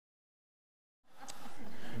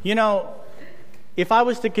You know, if I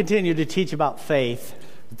was to continue to teach about faith,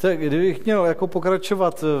 kdybych měl jako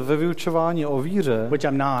pokračovat ve vyučování o víře, which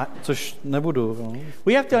I'm not, což nebudu, no.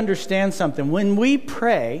 We have to understand something. When we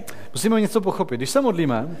pray, Musíme něco pochopit. Když se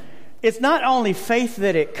modlíme, it's not only faith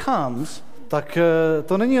that it comes, tak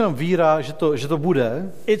to není jenom víra, že to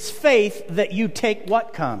bude. It's faith that you take what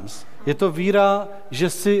comes. Je to víra, že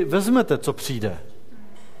si vezmete, co přijde.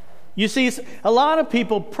 You see, a lot of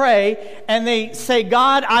people pray and they say,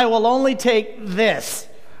 God, I will only take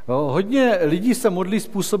this. Hodně lidí se modlí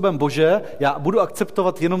způsobem, Bože, já budu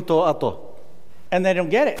akceptovat jenom to a to. And they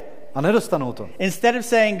don't get it. A nedostanou to. Instead of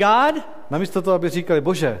saying, God, namísto toho, aby říkali,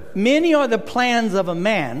 Bože, many are the plans of a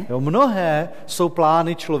man, mnohé jsou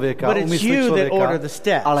plány člověka, úmysly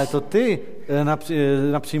člověka, ale to ty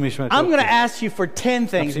napřímýšme. I'm going to ask you for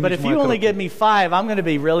 10 things, but if you only give me 5, I'm going to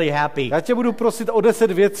be really happy. Já tě budu prosit o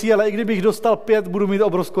 10 věcí, ale i kdybych dostal 5, budu mít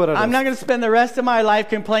obrovskou radost. I'm not going to spend the rest of my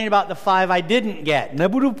life complaining about the 5 I didn't get.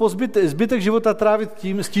 Nebudu zbytek života trávit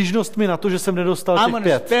tím stížnostmi na to, že jsem nedostal těch 5. I'm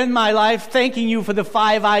going to spend my life thanking you for the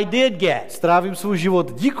 5 I did get. Strávím svůj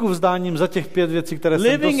život díku vzdáním za těch 5 věcí, které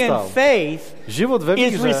jsem dostal. Living in faith život ve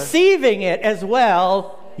víře is receiving it as well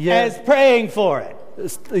as praying for it.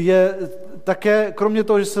 Je také, kromě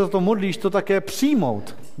toho, že se za to modlíš, to také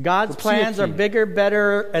přijmout. God's plans are bigger,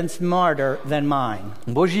 better and smarter than mine.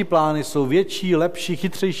 Boží plány jsou větší, lepší,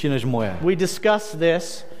 chytřejší než moje. We discussed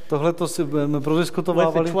this. Tohle to si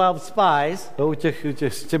prodiskutovávali. With the 12 spies.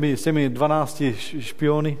 S těmi 12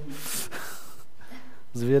 špiony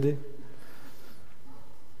z vědy.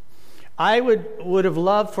 I would have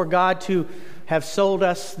loved for God to have sold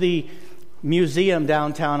us the museum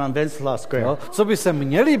downtown on Wenceslaw Square. No, co by se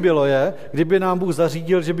mně líbilo je, kdyby nám Bůh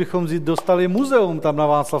zařídil, že bychom dostali muzeum tam na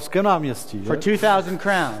Václavském náměstí. For 2,000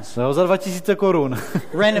 crowns. No, za 2000 korun.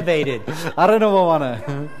 Renovated. A renovované.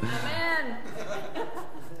 Amen.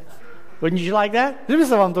 Wouldn't you like that? Kdyby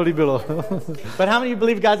se vám to líbilo. But how many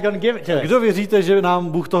believe God's going to give it to us? Kdo věříte, že nám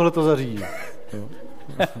Bůh tohleto zařídí?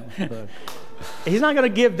 He's not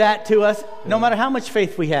going to give that to us no matter how much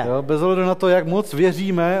faith we have. Jo, bez ohledu na to, jak moc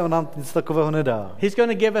věříme, on nám nic takového nedá. He's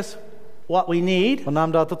going to give us what we need. On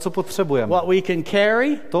nám dá to, co potřebujeme. What we can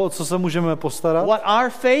carry. To, o co se můžeme postarat. What our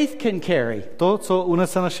faith can carry. To, co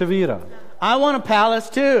unese naše víra. I want a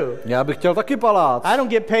palace too. Já bych chtěl taky palác. I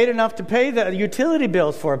don't get paid enough to pay the utility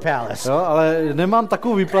bills for a palace. Jo, ale nemám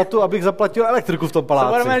takovou výplatu, abych zaplatil elektriku v tom paláci.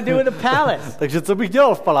 So what am I going to do with the palace? Takže co bych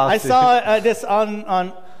dělal v paláci? I saw this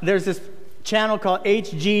on there's this channel called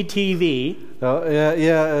HGTV. Jo,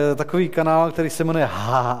 je takový kanál, který se jmenuje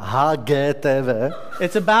HGTV.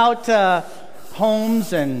 It's about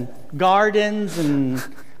homes and gardens and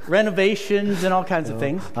renovations and all kinds of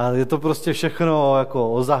things. A je to prostě všechno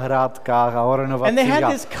jako o zahrádkách a o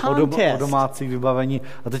renovacích a o domácích vybavení.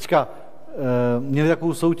 A teďka měli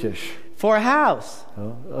takovou soutěž. For a house.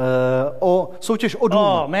 Soutěž o dům.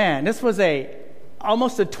 Oh man, this was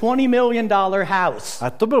almost a $20 million house. A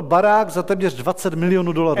to byl barák za téměř $20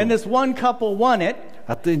 milionů. And this one couple won it.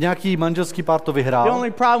 A nějaký manželský pár to vyhrál. The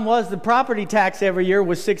only problem was the property tax every year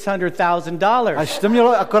was $600,000. Až to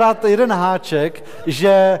mělo akorát jeden háček,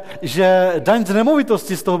 že daň z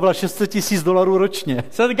nemovitosti z toho byla $600,000 ročně.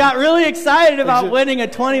 So they got really excited about winning a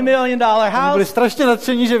 $20 million house. Byli strašně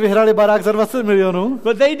nadšení, že vyhráli barák za 20 milionů.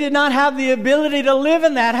 But they did not have the ability to live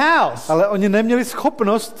in that house. Ale oni neměli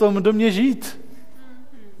schopnost v tom domě žít.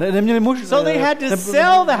 Neměli možnost. So they had to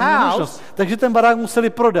sell the house. Takže ten barák museli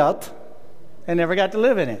prodat. And never got to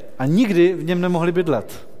live in it. A nikdy v něm nemohli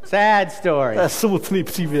bydlet. Sad story. To je smutný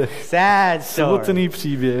příběh. Sad story. Smutný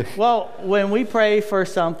příběh. Well, when we pray for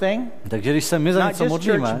something, takže když se my za něco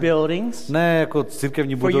modlíme, ne jako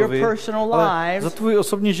církevní budovy, ale za tvůj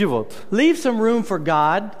osobní život, leave some room for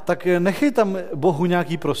God, tak nechej tam Bohu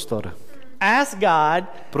nějaký prostor. Ask God,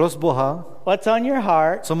 pros Boha, what's on your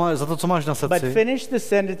heart, za to, co máš na srdci, but finish the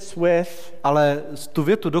sentence with, ale tu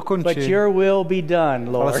větu dokončí, but your will be done,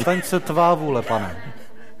 Lord. Ale staň se tvá vůle, Pane.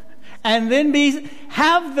 And then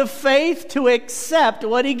have the faith to accept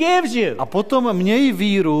what he gives you. A potom měj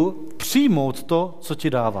víru přijmout to, co ti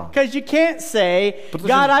dává. Because you can't say,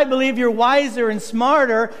 God, I believe you're wiser and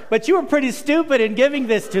smarter, but you were pretty stupid in giving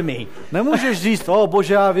this to me. Nemůžeš říct,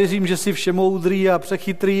 Bože, já věřím, že jsi všemoudrý a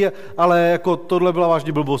přechytrý, ale jako tohle byla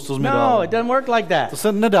vážně blbost, co jsi mi dal. No, it doesn't work like that. To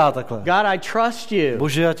se nedá takhle. God, I trust you.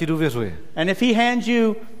 Bože, já ti důvěřuji. And if he hands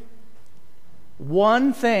you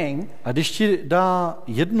one thing, a když ti dá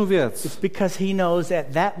jednu věc, it's because he knows at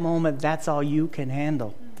that moment that's all you can handle.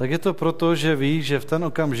 Tak je to proto, že ví, že v ten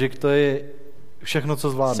okamžik to je všechno, co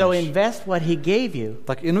zvládneš. So invest what he gave you.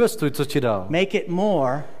 Tak investuj, co ti dal. Make it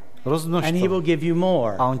more, rozmnož and he will give you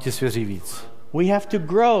more. A on ti svěří víc. We have to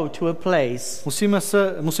grow to a place.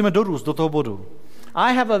 Musíme dorůst do toho bodu.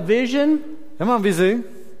 I have a vision. Já mám vizi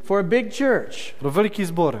for a big church. Pro veliký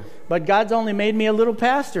sbor. But God's only made me a little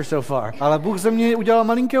pastor so far. Ale Bůh ze mě udělal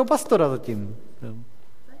malinkého pastora zatím.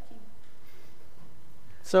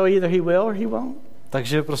 So either he will or he won't.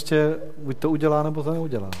 Takže prostě buď to udělá, nebo to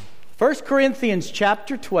neudělá. 1 Corinthians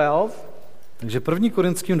chapter 12. Takže 1.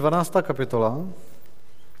 Korinským 12. kapitola.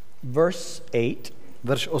 Verse 8.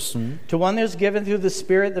 Verš 8. To one there is given through the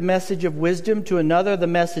Spirit the message of wisdom, to another the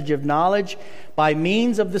message of knowledge by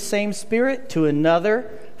means of the same Spirit, to another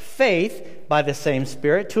faith by the same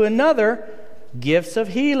Spirit, to another gifts of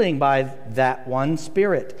healing by that one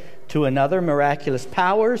Spirit, to another miraculous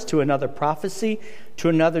powers, to another prophecy, to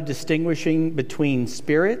another distinguishing between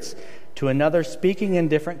spirits, to another speaking in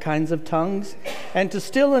different kinds of tongues, and to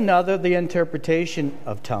still another the interpretation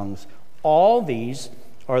of tongues. All these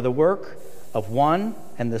are the work of one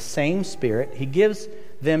and the same Spirit. He gives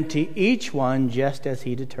them to each one just as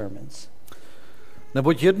he determines.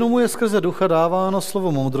 Neboť jednomu je skrze ducha dáváno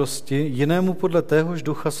slovo moudrosti, jinému podle téhož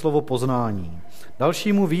ducha slovo poznání,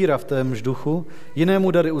 dalšímu víra v témž duchu,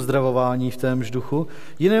 jinému dary uzdravování v témž duchu,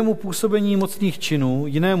 jinému působení mocných činů,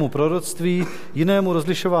 jinému proroctví, jinému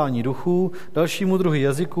rozlišování duchů, dalšímu druhy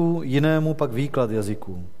jazyků, jinému pak výklad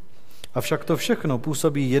jazyků. Avšak to všechno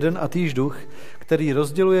působí jeden a týž duch, který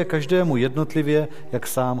rozděluje každému jednotlivě, jak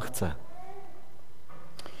sám chce.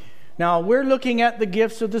 Now we're looking at the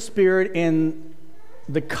gifts of the Spirit in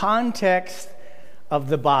the context of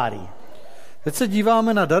the body. Teď se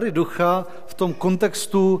díváme na dary ducha v tom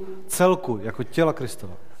kontextu celku, jako těla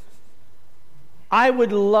Kristova. I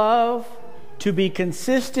would love to be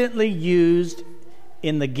consistently used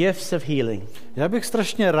in the gifts of healing. Já bych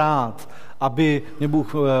strašně rád, aby mě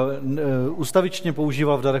Bůh ustavičně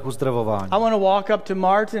používal v darech uzdravování. I want to walk up to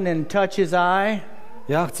Martin and touch his eye.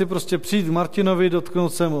 Já chci prostě přijít k Martinovi,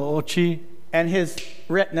 dotknout se mu očí. And his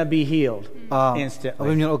retina be healed instantly.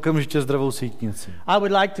 Aby měl okamžitě zdravou sítnici. I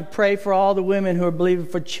would like to pray for all the women who are believing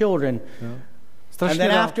for children. And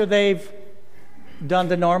then after they've done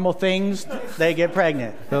the normal things, they get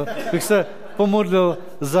pregnant. Bych se pomodlil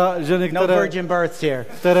za ženy, které... No virgin births here.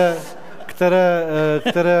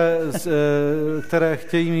 Které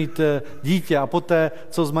chtějí mít dítě a poté,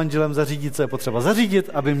 co s manželem zařídit, co je potřeba zařídit,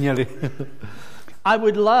 aby měli. I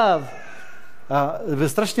would love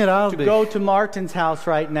strašně rád bych to go to Martin's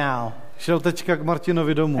house right now. Šel teďka k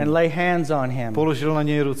Martinovi domů. And lay hands on him. Položil na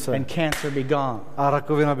něj ruce. And cancer be gone. A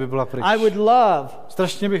rakovina by byla pryč. I would love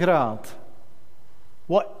strašně bych rád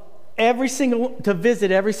to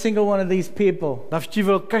visit every single one of these people.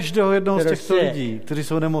 Navštívil každého jednoho z těchto lidí, kteří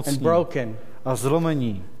jsou nemocní. And broken. A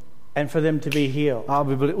zlomení. And for them to be healed. A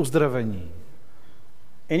aby byli uzdravení.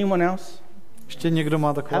 Anyone else? Ještě někdo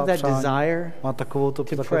má taková přání? Má takovou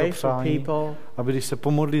přání, aby když se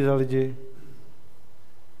pomodlí za lidi.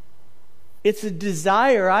 It's a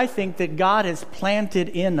desire, I think, that God has planted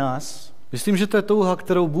in us. Myslím, že to je touha,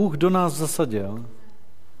 kterou Bůh do nás zasadil.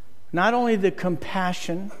 Not only the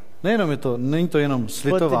compassion, není to jenom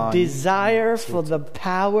slitování, but the desire for the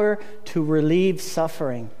power to relieve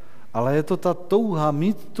suffering. Ale je to ta touha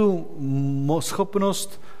mít tu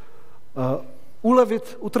schopnost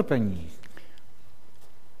ulevit utrpení.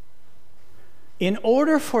 In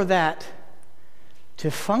order for that to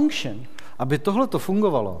function, aby tohle to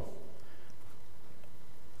fungovalo,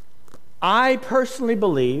 I personally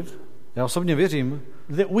believe, já osobně věřím,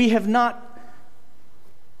 that we have not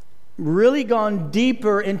really gone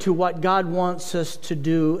deeper into what God wants us to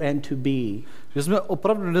do and to be. Že jsme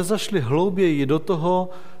opravdu nezašli hlouběji do toho,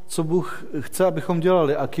 co Bůh chce, abychom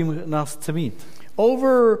dělali a kým nás chce mít.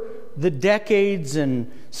 Over the decades and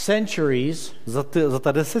centuries, za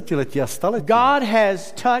ta desetiletí a staletí, God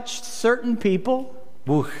has touched certain people,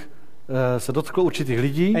 Bůh se dotkl určitých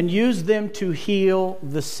lidí and used them to heal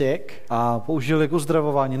the sick, a použil je k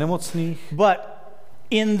uzdravování nemocných. But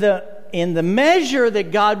in the measure that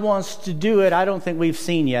God wants to do it, I don't think we've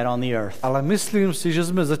seen yet on the earth. Ale myslím si, že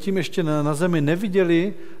jsme zatím ještě na zemi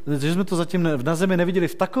neviděli, že jsme to zatím na zemi neviděli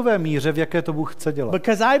v takové míře, v jaké to Bůh chce dělat.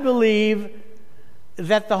 Because I believe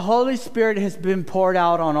that the Holy Spirit has been poured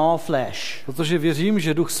out on all flesh. Protože věřím,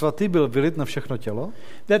 že Duch Svatý byl vylit na všechno tělo.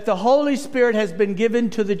 That the Holy Spirit has been given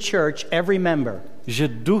to the church, every member. Že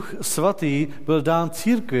Duch Svatý byl dán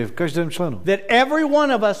církvi v každém členu. That every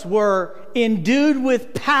one of us were endued with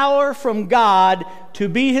power from God to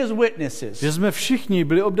be his witnesses. Že jsme všichni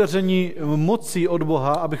byli obdařeni mocí od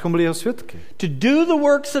Boha, abychom byli jeho svědky. To do the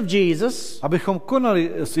works of Jesus. Abychom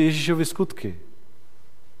konali Ježíšovy skutky.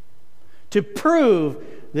 To prove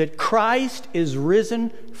that Christ is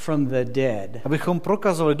risen from the dead. Abychom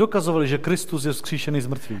dokazovali, že Kristus je vzkříšený z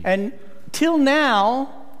mrtvých. And till now,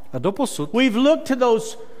 A doposud we've looked to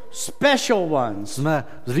those special ones. jsme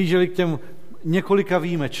zhlíželi k těm několika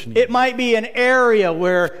výjimečným. It might be an area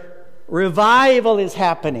where revival is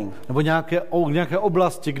happening. Nebo nějaké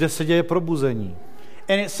oblasti, kde se děje probuzení.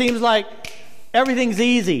 And it seems like everything's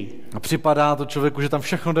easy. A připadá to člověku, že tam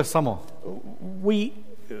všechno jde samo.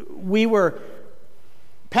 We were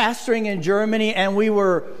pastoring in Germany and we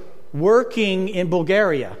were working in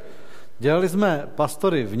Bulgaria. Dělali jsme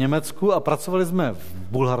pastory v Německu a pracovali jsme v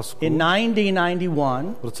Bulharsku. In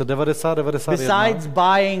 1991, v roce 90-91. besides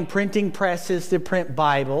buying printing presses to print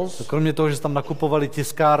Bibles, kromě toho, že tam nakupovali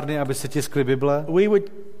tiskárny, aby se tiskly Bible, we would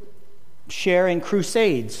share in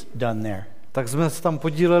crusades done there. Tak jsme se tam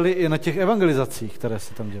podíleli i na těch evangelizacích, které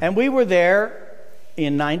se tam dělaly. And we were there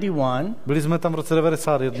in 91. Byli jsme tam v roce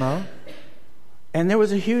 91. And there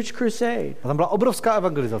was a huge crusade. A tam byla obrovská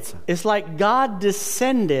evangelizace. It's like God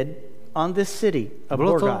descended on this city of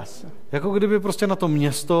Burgas. Jako kdyby prostě na to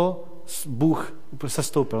město Bůh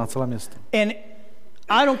sestoupil, na celé město. And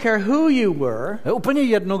I don't care who you were. Je úplně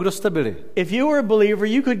jedno, kdo jste byli. If you were a believer,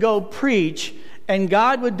 you could go preach and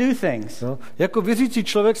God would do things. No, jako věřící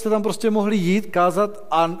člověk jste tam prostě mohli jít, kázat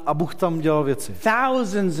a Bůh tam dělal věci.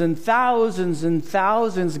 Thousands and thousands and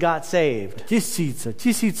thousands got saved.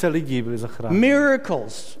 Tisíce lidí byli zachráněni.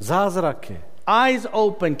 Miracles. Zázraky. Eyes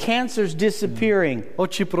open, cancers disappearing.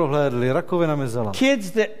 Oči prohlédly, rakovina mizela.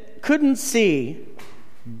 Kids that couldn't see,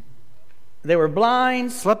 they were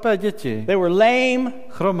blind. Slepé děti. They were lame.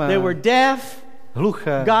 Chromé. They were deaf.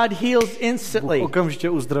 Hluché. God heals instantly. Bůh okamžitě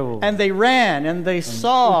uzdravoval. And they ran and they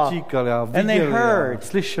saw utíkali a and they viděli heard. A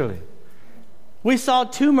slyšeli. We saw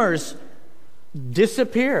tumors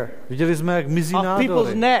disappear. Viděli jsme, jak mizí off nádory.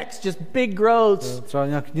 People's necks, just big growths. Třeba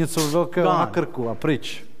něco velkého gone. na krku a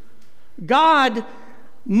pryč. God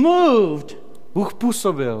moved. Bůh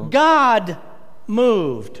působil. God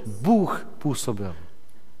moved. Bůh působil.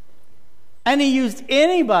 And he used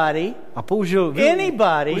anybody použil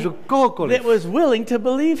kohokoliv, that was willing to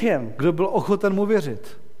believe him. Kdo byl ochoten mu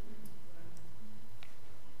věřit.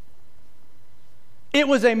 It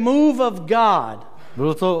was a move of God.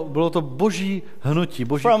 Bylo to boží hnutí,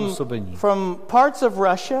 boží působení. From parts of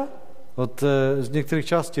Russia, z některých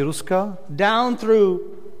částí Ruska, down through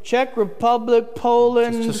Czech Republic,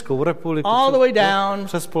 Poland, Českou republiku, all the way down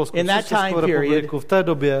přes Polsko, in that time period. V té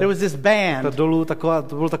době there was this band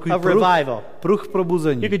to byl takový pruh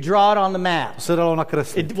probuzení. You could draw it on the map. To se dalo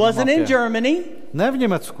nakreslit. It wasn't in Germany. Ne v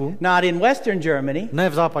Německu. Not in Western Germany. Ne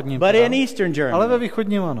v západním. But in Eastern Germany. Ale ve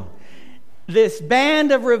východním ano. This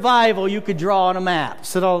band of revival you could draw on a map.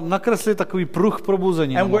 Se dal nakreslit takový pruh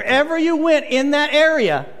probuzení. And wherever you went in that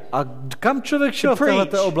area, a kam člověk šel v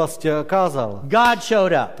této oblasti a kázal, God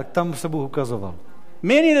showed up. Tak tam se Bůh ukazoval.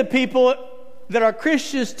 Many of the people that are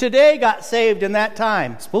Christians today got saved in that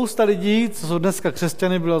time. Spousta lidí, co jsou dneska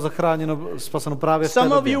křesťany, bylo zachráněno, spaseno právě v té době.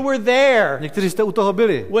 Some of you were there. Někteří jste u toho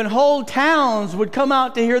byli. When whole towns would come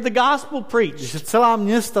out to hear the gospel preached. Když celá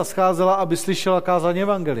města scházela, aby slyšela kázání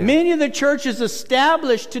evangelia. Many of the churches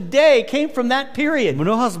established today came from that period.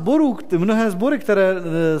 Mnohé sbory, které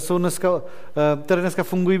dneska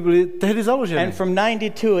fungují, byly tehdy založeny. And from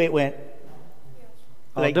 92 it went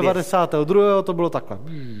like 92. to bylo takhle.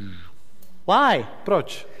 Why?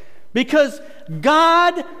 Proč? Because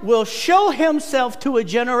God will show himself to a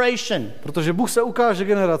generation. Protože Bůh se ukáže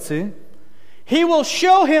generaci. He will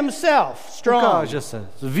show himself strong. Ukáže se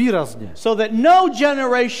výrazně. So that no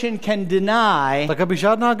generation can deny. Tak aby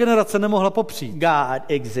žádná generace nemohla popřít. God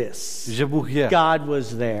exists. Že Bůh je. God was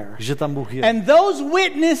there. Že tam Bůh je. And those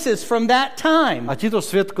witnesses from that time. A tito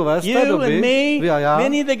svědkové z té doby, you vy a já,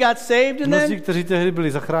 many that got saved and then, kteří tehdy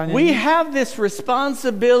byli zachráněni. We have this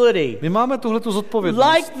responsibility. My máme tuhletu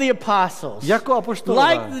zodpovědnost. Like the apostles. Jako apoštolové.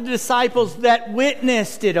 Like the disciples that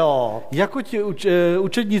witnessed it all. Jako ti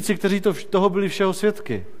učedníci, kteří toho byli všeho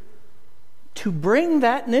svědky. To bring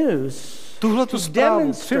that news, tuhletu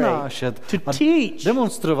zprávu přinášet, to teach,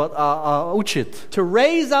 demonstrovat a učit. To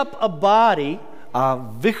raise up a body a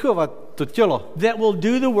vychovat to tělo, that will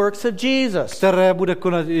do the works of Jesus. Které bude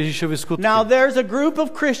konat Ježíšovy skutky. Now there's a group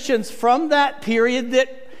of Christians from that period that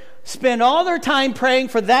spend all their time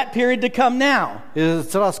praying for that period to come now. Je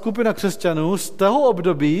celá skupina křesťanů z toho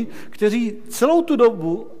období, kteří celou tu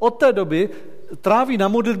dobu, od té doby, tráví na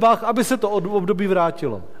modlitbách, aby se to období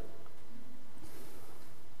vrátilo.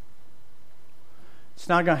 It's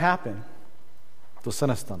not going to happen. To se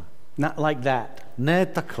nestane. Not like that. Ne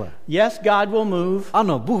takhle. Yes, God will move.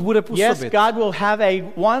 Ano, Bůh bude Yes, působit. God will have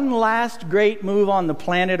one last great move on the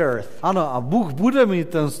planet Earth. Ano, a Bůh bude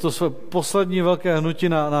mít to své poslední velké hnutí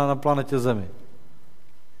na planetě Zemi.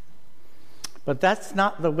 But that's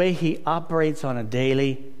not the way he operates on a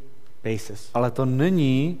daily basis. Ale to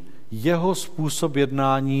není jeho způsob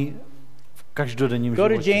jednání v každodenním Go to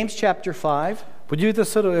životě. James chapter 5, Podívejte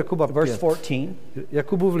se do Jakuba 5. verse 14.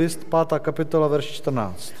 Jakubův list, 5. kapitola, verš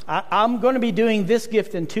 14. I'm going to be doing this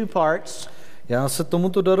gift in two parts. Já se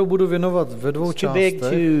tomuto daru budu věnovat ve dvou It's too big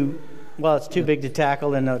částech. it's too big to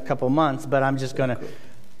tackle in a couple months, but I'm just going to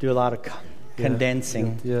do a lot of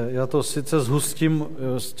condensing. Já to sice zhustím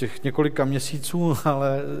z těch několika měsíců,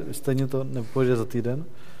 ale stejně to nepůjde za týden.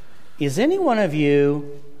 Is any one of you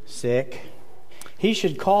sick? He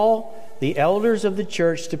should call the elders of the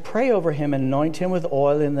church to pray over him and anoint him with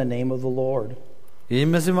oil in the name of the Lord. Je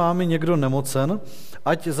mezi vámi někdo nemocen,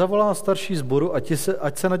 ať zavolá starší sboru,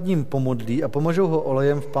 ať se nad ním pomodlí a pomažou ho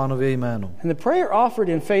olejem v Pánově jménu. And the prayer offered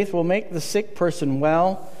in faith will make the sick person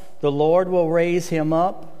well. The Lord will raise him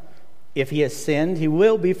up. If he has sinned, he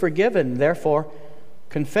will be forgiven. Therefore,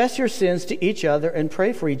 confess your sins to each other and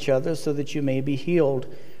pray for each other so that you may be healed.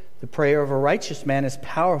 The prayer of a righteous man is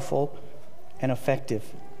powerful and effective.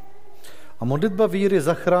 A modlitba víry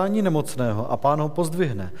zachrání nemocného a Pán ho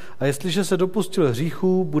pozdvihne. A jestliže se dopustil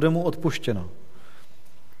hříchů, bude mu odpuštěno.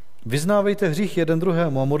 Vyznávejte hřích jeden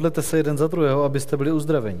druhému a modlete se jeden za druhého, abyste byli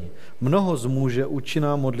uzdraveni. Mnoho zmůže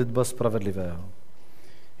účinná modlitba spravedlivého.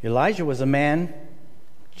 Elijah was a man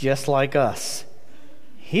just like us.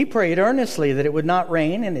 He prayed earnestly that it would not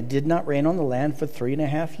rain, and it did not rain on the land for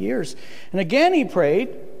 3.5 years. And again he prayed,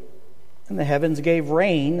 and the heavens gave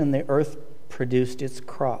rain, and the earth produced its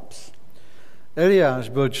crops. Eliáš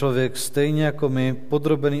byl člověk stejně jako my,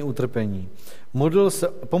 podrobený utrpení.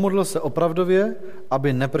 Pomodlil se opravdově,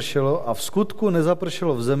 aby nepršelo, a v skutku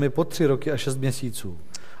nezapršelo v zemi po 3 roky a 6 měsíců.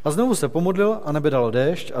 A znovu se pomodlil a nebe dalo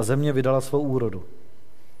déšť a země vydala svou úrodu.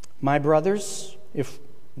 My brothers, if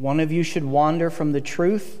one of you should wander from the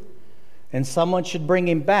truth and someone should bring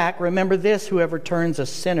him back, remember this: whoever turns a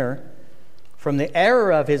sinner from the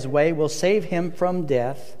error of his way will save him from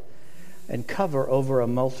death and cover over a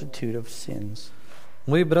multitude of sins.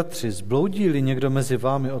 Moji bratři, zbloudí-li někdo mezi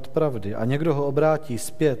vámi od pravdy a někdo ho obrátí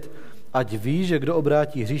zpět, ať ví, že kdo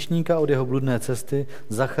obrátí hříšníka od jeho bludné cesty,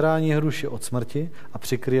 zachrání jeho duši od smrti a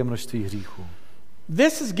přikryje množství hříchů.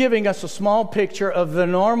 This is giving us a small picture of the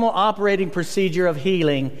normal operating procedure of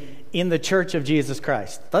healing in the Church of Jesus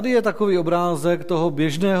Christ. Tady je takový obrázek toho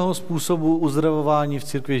běžného způsobu uzdravování v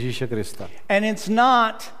církvi Ježíše Krista. And it's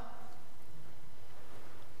not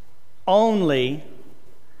only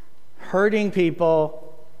hurting people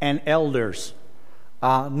and elders.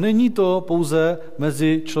 A není to pouze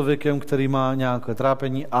mezi člověkem, který má nějaké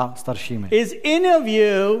trápení, a staršími. Is any of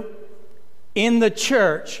you in the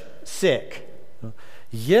church sick?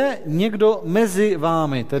 Je někdo mezi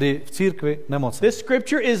vámi, tedy v církvi, nemocen? This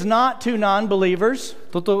scripture is not to non-believers.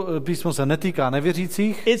 Toto písmo se netýká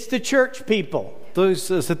nevěřících, It's the church people. to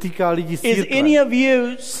se týká lidí z Is církve. any of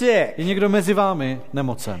you sick? Je někdo mezi vámi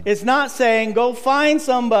nemocen? It's not saying go find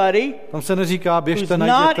somebody, Tam se neříká, běžte, who's not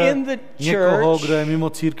najděte in the někoho, church, kdo je mimo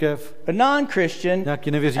církev, a non-Christian, nějaký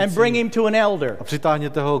and bring nevěřící, him to an elder. a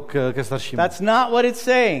přitáhněte ho ke staršímu. That's not what it's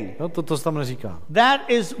saying. Jo, to se tam neříká. That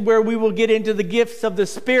is where we will get into the gifts of the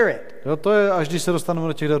Spirit. Jo, to je, až když se dostaneme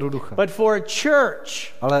do těch darů ducha. But for a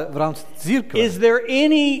church, Ale v rámci církve is there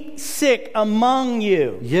any sick among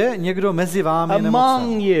you? je někdo mezi vámi Among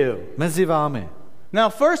nemocen. you. Mezi vámi. Now,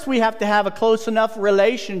 first we have to have a close enough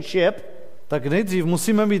relationship Tak nejdřív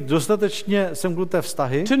musíme mít dostatečně semknuté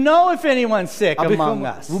vztahy, to know if anyone's sick among abychom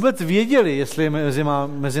us. vůbec věděli, jestli je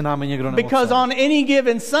mezi námi někdo Because nemocen. on any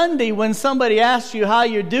given Sunday, when somebody asks you how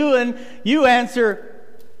you're doing, you answer,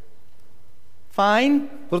 fine.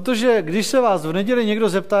 Protože když se vás v neděli někdo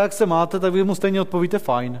zeptá, jak se máte, tak vy mu stejně odpovíte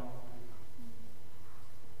fajn.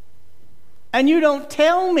 And you don't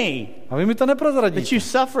tell me A vy mi to that neprozradíte. you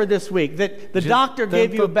suffered this week, that the Že doctor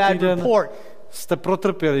gave you a tento bad týden report. jste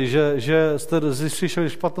protrpěli, že jste slyšeli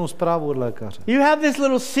špatnou zprávu od lékaře. You have this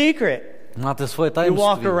little secret Máte svoje you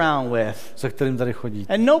walk tajemství, around with. se kterým tady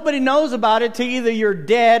chodíte. And nobody knows about it till either you're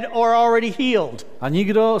dead or already healed. A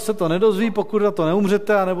nikdo se to nedozví, pokud na to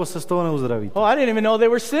neumřete, anebo se z toho neuzdravíte. Oh, I didn't even know they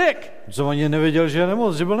were sick. Že ani nevěděl, že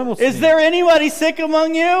byl nemocný. Is there anybody sick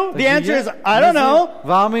among you? The Takže answer je is, I don't mezi know.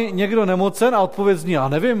 vámi někdo nemocen, a odpověď zní, já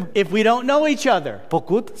nevím. If we don't know each other.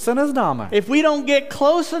 Pokud se neznáme. If we don't get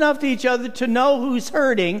close enough to each other to know who's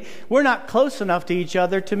hurting, we're not close enough to each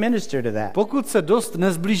other to minister to that. Pokud se dost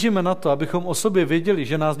nezblížíme na to, abychom o sobě věděli,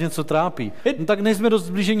 že nás něco trápí, no tak nejsme dost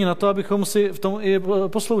zblíženi na to, abychom si v tom i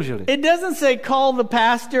posloužili. It doesn't say call the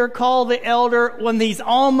pastor, call the elder when he's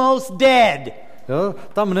almost dead. Jo?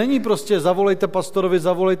 Tam není prostě zavolejte pastorovi,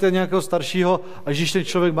 zavolejte nějakého staršího, až když ten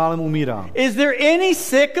člověk málem umírá. Is there any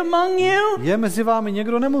sick among you? Je mezi vámi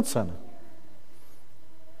někdo nemocen?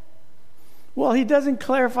 Well, he doesn't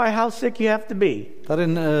clarify how sick you have to be. Tady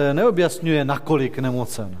neobjasňuje, nakolik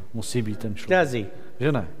nemocen musí být ten člověk. Does he?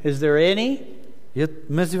 Že ne? Is there any? Je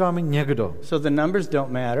mezi vámi někdo. So the numbers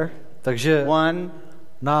don't matter. Takže One,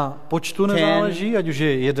 na počtu nezáleží, ať už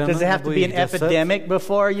je jeden does it have to nebo be an jich 10. epidemic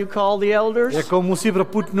before you call the elders? Jako musí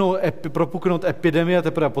propuknout epidemie a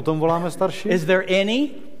teprve potom voláme starší? Is there any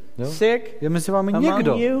sick Je mezi vámi among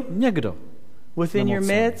někdo? you? Někdo. Within your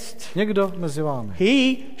Nemocen. midst? Někdo mezi vámi.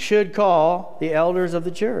 He should call the elders of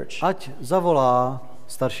the church. Ať zavolá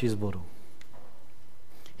starší sboru.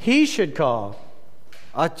 He should call.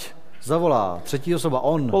 Ať zavolá třetí osoba,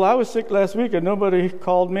 on. Well, I was sick last week and nobody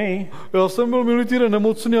called me. Já jsem byl minulý týden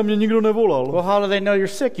nemocný a mě nikdo nevolal. Well, how do they know you're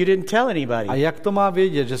sick? You didn't tell A anybody. jak to má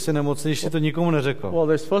vědět, že jsi nemocný, když si to nikomu neřekl? Well,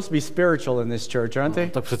 they're supposed to be spiritual in this church, aren't they?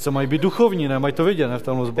 Tak přece mají být duchovní, ne? Mají to vědět, ne? V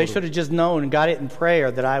tomhle They sboru. should have just known and got it in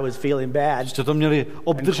prayer that I was feeling bad. Ještě to měli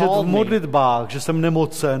obdržet called v me. modlitbách, že jsem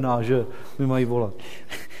nemocen a že mi mají volat.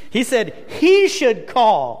 He said he should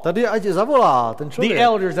call Tady ať zavolá ten the člověk,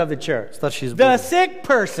 elders of the church. starší sbor. The sick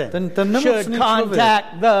person Ten should nemocný contact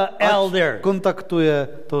the elder. ať kontaktuje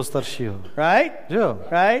toho staršího. Right? Že jo?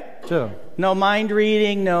 Right? Že jo? No mind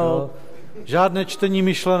reading, no. Jo. Žádné čtení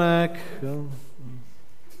myšlenek. Jo?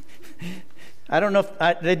 I don't know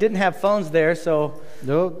if they didn't have phones there, so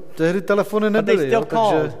Jo? Tehdy telefony they nebyly, still jo? Takže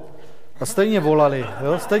called. a stejně volali.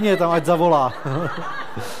 Jo? Stejně je tam, ať zavolá.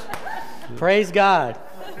 Praise God.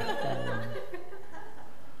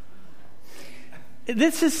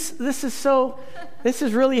 This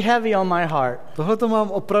is really heavy on my heart. Tohle to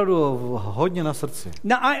mám opravdu hodně na srdci.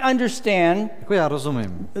 Now I understand Jako já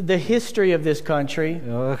rozumím. the history of this country,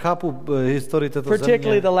 Jo? Já chápu historii této particularly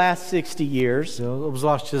země. the last 60 years. Jo?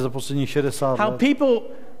 Obzvláště za posledních 60 How let. people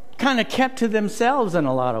kind of kept to themselves in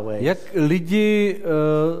a lot of ways. Jak lidi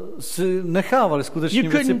si nechávali skutečně You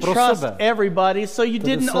věci couldn't pro trust sebe. everybody, so you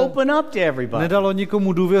Tady didn't se open up to everybody. Nedalo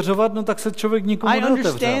nikomu důvěřovat, no tak se člověk nikomu I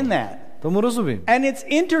understand neotevřel. that. Tomu rozumím. And it's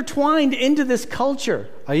intertwined into this culture.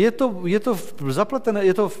 A je to zapletené,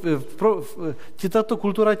 tato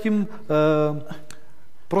kultura tím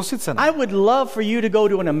prosycená. I would love for you to go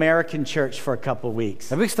to an American church for a couple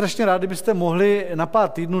weeks. Já bych strašně rád, kdybyste mohli na pár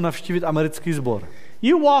týdnů navštívit americký sbor.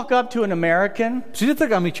 You walk up to an American, Přijdete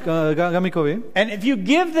k Amikovi and if you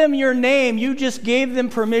give them your name, you just gave them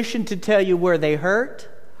permission to tell you where they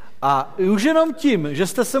hurt, a už jenom tím, že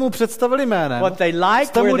jste se mu představili jménem, what they like,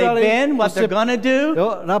 jste mu where they've dali been, what prostě, they're gonna do.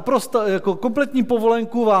 jo, naprosto jako kompletní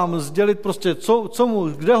povolenku vám sdělit prostě,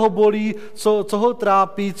 kde ho bolí, co ho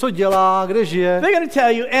trápí, co dělá, kde žije. They're gonna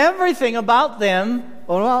tell you everything about them,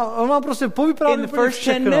 On vám prostě povypráví in the úplně first 10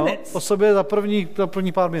 všechno minutes. o sobě za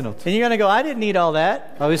první pár minut. and you're gonna go, I didn't need all that.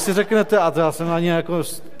 A vy si řeknete, a to já jsem ani jako,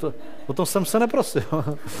 o tom jsem se neprosil.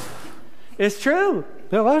 It's true.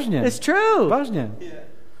 Jo, vážně. It's true. Vážně.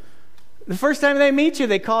 The first time they meet you,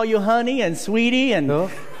 they call you honey and sweetie and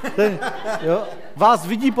Jo. Vás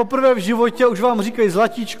vidí poprvé v životě, už vám říkají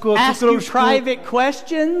zlatíčko, ask you cukroušku. private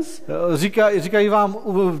questions. Říkají vám,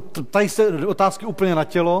 tady se otázky úplně na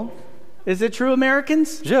tělo. Is it true,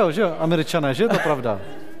 Americans? Že jo, Američané, že je to pravda.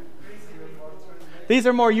 These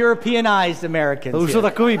are more Europeanized Americans. To už jsou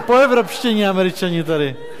here. takový poevropštění Američani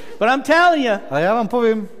tady. But I'm telling you, A já vám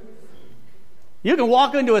povím, you can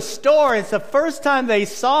walk into a store, it's the first time they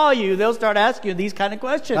saw you, they'll start asking you these kind of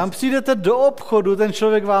questions. tam přijdete do obchodu, ten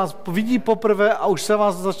člověk vás vidí poprvé a už se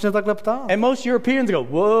vás začne takhle ptát. And most Europeans go,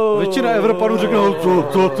 whoa. Většina Evropanů řekne,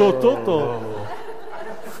 to.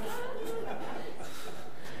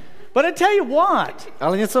 But I tell you what,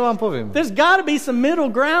 Ale něco vám povím. there's got to be some middle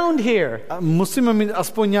ground here. A musíme mít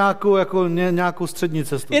aspoň nějakou střední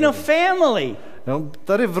cestu. In a family, No,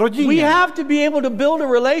 tady v we rodině. have to be able to build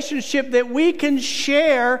a relationship that we can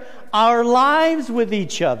share our lives with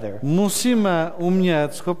each other. Musíme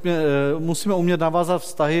umět navázat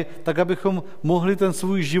vztahy, tak abychom mohli ten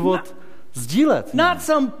svůj život sdílet. Not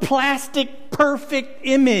some plastic perfect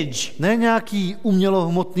image, Ne nějaký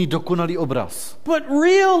umělohmotný dokonalý obraz, but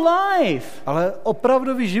real life. ale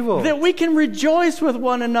opravdový život. That we can rejoice with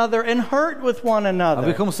one another and hurt with one another.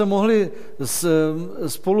 Abychom se mohli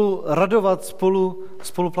spolu radovat,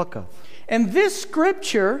 spolu plakat. And this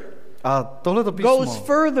scripture A tohleto goes písmo,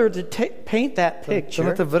 further to paint that picture.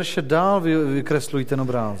 tenhle verše dál vykreslují ten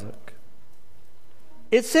obrázek.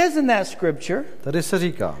 It says in that scripture, Tady se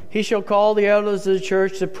říká, he shall call the elders of the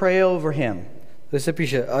church to pray over him. tady se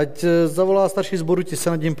píše, ať zavolá starší sboru, ti se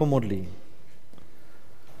nad ním pomodlí.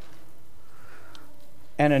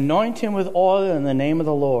 And anoint him with oil in the name of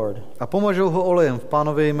the Lord. A pomažou ho olejem v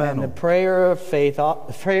Pánově And the jménu.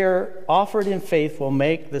 prayer offered in faith will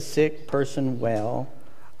make the sick person well.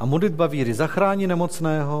 A modlitba víry zachrání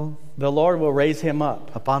nemocného The Lord will raise him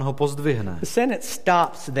up. a Pán ho pozdvihne. The sentence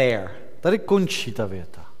stops there. Tady končí ta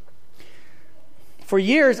věta. For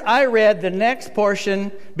years I read the next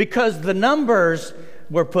portion because the numbers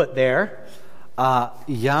were put there. A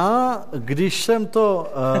já, když jsem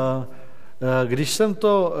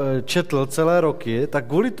to četl celé roky, tak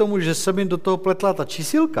kvůli tomu, že se mi do toho pletla ta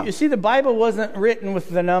čísilka. You see, the Bible wasn't written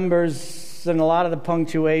with the numbers and a lot of the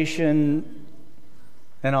punctuation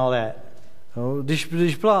and all that. No,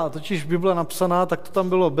 když byla totiž Bible napsaná, tak to tam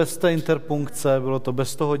bylo bez té interpunkce, bylo to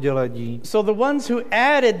bez toho dělení. So the ones who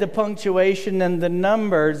added the punctuation and the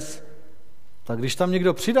numbers Tak když tam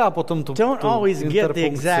někdo přidá potom tu don't always get the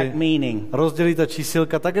exact interpunkci, meaning. rozdělí ta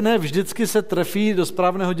čísilka, tak ne, vždycky se trefí do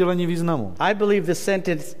správného dělení významu. I believe the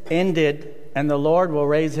sentence ended and the Lord will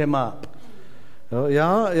raise him up. Jo,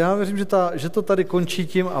 já věřím, že to tady končí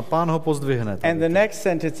tím a Pán ho pozdvihne. And the next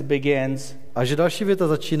sentence begins, A že další věta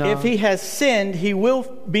začíná. if he has sinned, he will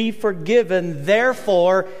be forgiven.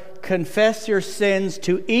 Therefore, confess your sins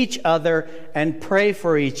to each other and pray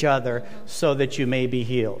for each other so that you may be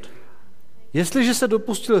healed. Jestliže se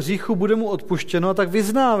dopustil hříchu, bude mu odpuštěno, tak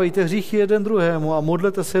vyznávejte hříchy jeden druhému a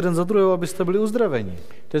modlete se jeden za druhého, abyste byli uzdraveni.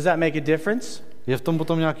 Does that make a difference? Je v tom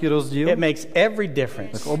potom nějaký rozdíl? It makes every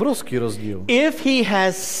difference. Tak obrovský rozdíl. If he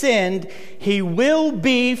has sinned, he will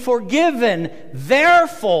be forgiven.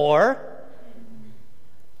 Therefore,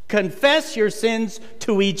 confess your sins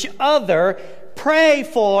to each other, pray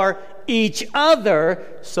for each other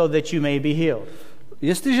so that you may be healed.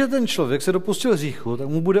 Jestliže ten člověk se dopustil hříchu, tak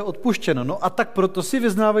mu bude odpuštěno. No a tak proto si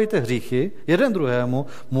vyznávejte hříchy jeden druhému,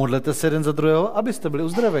 modlete se jeden za druhého, abyste byli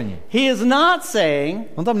uzdraveni. He is not saying,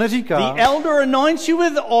 On tam neříká, the elder anoints you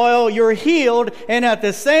with oil, you're healed, and at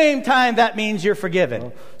the same time that means you're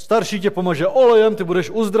forgiven. starší tě pomaže olejem, ty budeš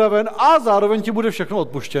uzdraven a zároveň ti bude všechno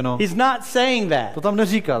odpuštěno. He's not saying that. To tam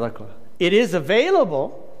neříká takhle. It is available.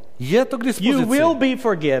 Je to k dispozici. You will be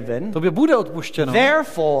forgiven. Tobě bude odpuštěno.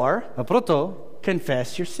 Therefore, A proto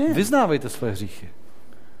confess your sin. vyznávejte své hříchy.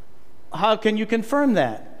 How can you confirm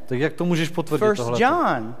that? Tak jak to můžeš potvrdit 1 tohle?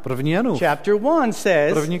 John 1. Janův, chapter 1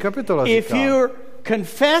 says, první kapitola if říká, you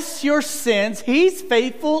confess your sins, he's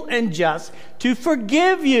faithful and just to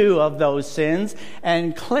forgive you of those sins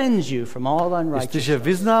and cleanse you from all unrighteousness. jestliže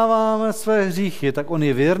vyznáváme své hříchy, tak on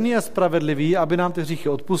je věrný a spravedlivý, aby nám ty hříchy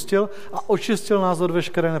odpustil a očistil nás od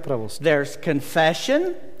veškeré nepravosti. There's confession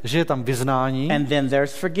Že je tam vyznání and then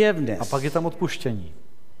there's a forgiveness. pak je tam odpuštění.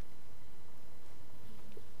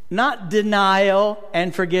 Not denial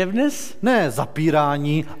and forgiveness. Ne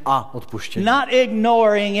zapírání a odpuštění. Not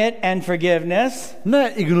ignoring it and forgiveness. Ne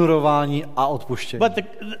ignorování a odpuštění. But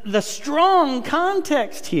the strong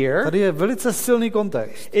context here, Tady je velice silný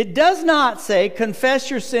kontext. it does not say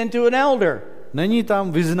confess your sin to an elder. Není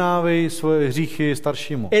tam vyznávej svoje hříchy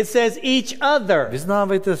staršímu. It says each other.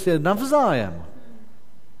 Vyznávejte si je navzájem.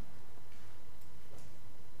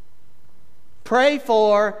 Pray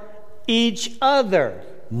for each other.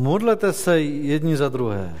 Modlete se jedni za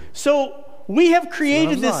druhé. So we have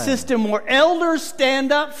created this navzájem. system where elders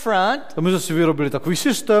stand up front A my jsme si vyrobili takový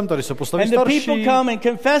systém, tady se postaví and the people starší come and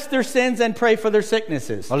confess their sins and pray for their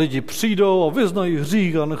sicknesses. a lidi přijdou a vyznají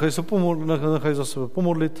hřích a nechají za sebe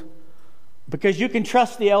pomodlit. Because you can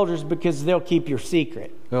trust the elders because they'll keep your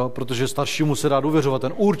secret. Jo, protože staršímu se dá důvěřovat,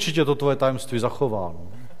 ten určitě to tvoje tajemství zachová. No.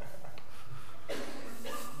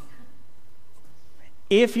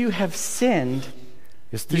 If you have sinned,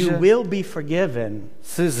 Jestliže you will be forgiven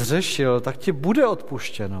jsi zřešil, tak ti bude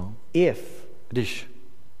odpuštěno. if,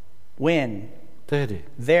 When? Tehdy.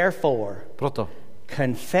 therefore, Proto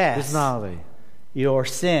confess vyznávej your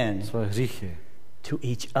sin své hříchy. to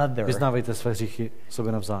each other Vyznávejte své hříchy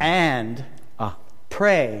sobě navzájem. and A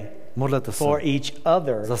pray modlete se for each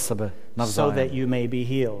other za sebe so that navzájem, you may be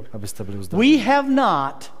healed. abyste byli uzdraveni. We have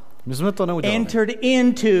not My jsme to neudělali. entered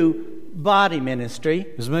into body ministry,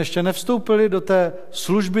 My jsme ještě nevstoupili do té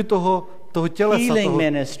služby toho tělesa, Healing toho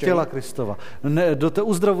ministry. těla Kristova. Ne, do té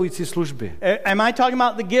uzdravující služby. Am I talking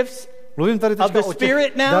about the gifts? Mluvím tady teďka Of the o těch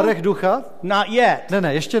Spirit now? darech ducha? Not yet.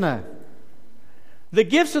 Ne, ještě ne. The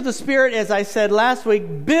gifts of the Spirit, as I said last week,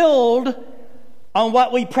 build on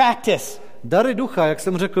what we practice. Dary ducha, jak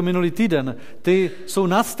jsem řekl minulý týden, ty jsou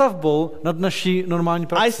nadstavbou nad naší normální I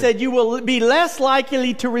praxi. said you will be less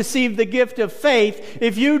likely to receive the gift of faith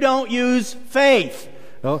if you don't use faith.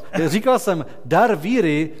 Jo? Říkal jsem, dar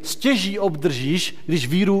víry stěží obdržíš, když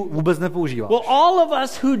víru vůbec nepoužíváš. Well, all of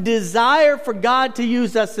us who desire for God to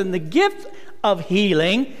use us in the gift of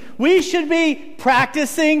healing, we should be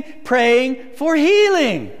practicing praying for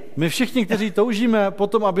healing. My všichni, kteří toužíme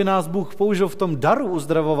potom, aby nás Bůh použil v tom daru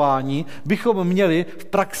uzdravování, bychom měli v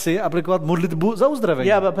praxi aplikovat modlitbu za uzdravení.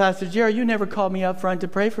 Yeah, but Pastor Jerry, you never called me up front to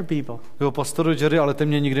pray for people. Jo, pastoru Jerry, ale ty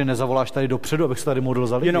mě nikdy nezavoláš tady dopředu, abych se tady modlil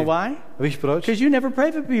za lidi. You know why? Víš proč? Because you never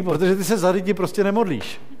pray for people. Protože ty se za lidi prostě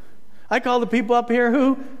nemodlíš. I call the people up here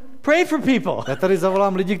who pray for people. Já tady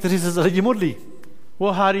zavolám lidi, kteří se za lidi modlí.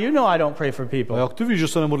 Well, how do you know I don't pray for people? A jak ty víš, že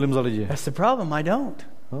se nemodlím za lidi? That's the problem. I don't.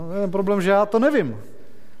 No, je ten problém, že já to nevím.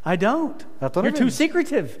 I don't. Já to You're nevím. too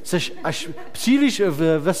secretive. Seš až příliš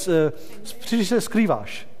se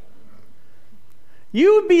skrýváš.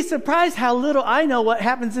 You would be surprised how little I know what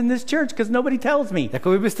happens in this church because nobody tells me. Jako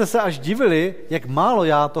vy byste se až divili, jak málo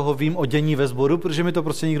já toho vím o dění ve sboru, protože mi to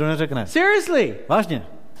prostě nikdo neřekne. Seriously. Vážně.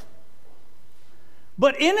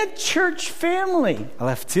 But in a church family,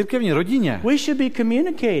 Ale v církevní rodině we should be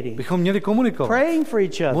communicating, bychom měli komunikovat. praying for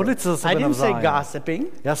each other. Modlit se za sebe I didn't say navzájem. gossiping.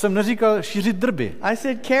 Já jsem neříkal šířit drby. I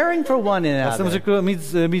said caring for one Já jsem another. řekl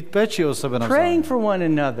mít péči o sebe navzájem. Praying for one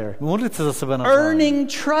another. Modlit se za sebe navzájem. Earning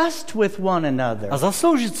trust with one another. A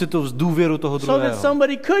zasloužit si tu důvěru toho So that druhého.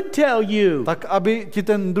 somebody could tell you Tak, aby ti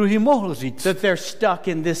ten druhý mohl říct, that they're stuck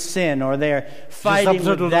in this sin or they're že fighting zabředl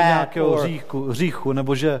with do that nějakého or hříchu,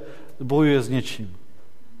 nebo že bojuje s něčím.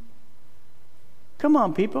 come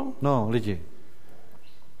on people. No, lidi.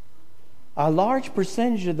 A large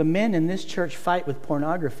percentage of the men in this church fight with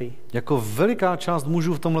pornography. Jako veliká část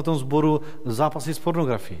mužů v tomhletom sboru zápasí s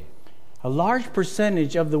pornografií. A large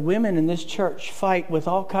percentage of the women in this church fight with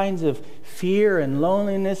all kinds of fear and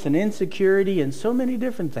loneliness and insecurity and so many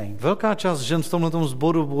different things. Velká část žen v tomhletom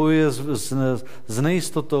sboru bojuje s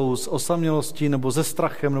nejistotou, s osamělostí, nebo se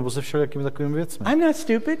strachem, nebo se všelijakými takovými věcmi. I'm not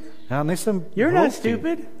stupid. Já nejsem You're not hloupý.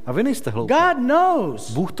 stupid. A vy nejste hloupí. God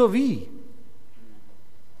knows. Bůh to ví.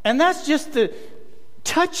 And that's just the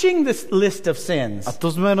touching this list of sins. A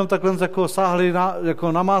to jsme jenom takhle jako sáhli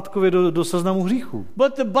jako namátkově do seznamu hříchů.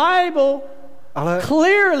 But the Bible Ale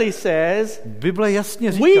clearly says Bible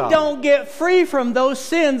jasně we říká, don't get free from those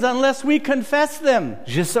sins unless we confess them.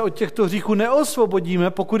 že se od těchto hříchů neosvobodíme,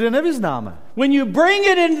 pokud je nevyznáme. When you bring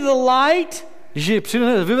it into the light, Když ji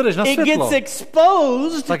vyvedeš na it světlo, gets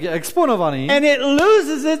exposed tak je exponovaný and it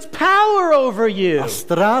loses its power over you. a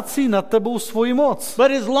ztrácí nad tebou svoji moc.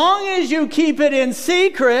 But as long as you keep it in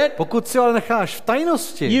secret, Pokud si ale necháš v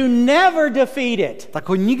tajnosti, you never defeat it. tak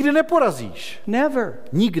ho nikdy neporazíš. Never.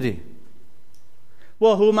 Nikdy.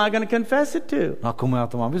 Well, who am I going to confess it to? No a komu já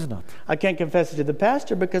to mám vyznat? I can't confess it to the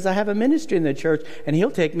pastor because I have a ministry in the church and he'll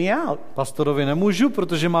take me out. Pastorovi nemůžu,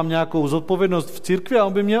 protože mám nějakou zodpovědnost v církvi a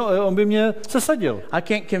on by mě sesadil. I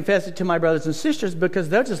can't confess it to my brothers and sisters because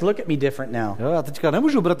they'll just look at me different now. Jo, já teďka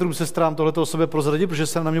nemůžu bratrům, sestrám tohleto o sobě prozradit, protože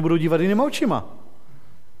se na mě budou dívat jinýma očima.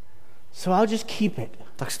 So I'll just keep it.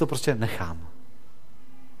 Tak si to prostě nechám.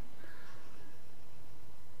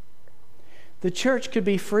 The church could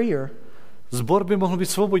be freer, Zbor by mohl být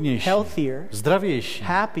svobodnější, healthier, zdravější,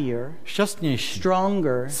 happier, šťastnější,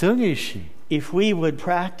 stronger silnější, if we would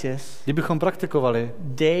practice kdybychom praktikovali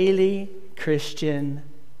daily Christian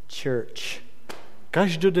church.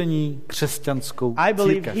 každodenní křesťanskou I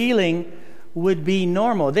believe církev. healing would be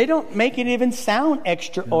normal. They don't make it even sound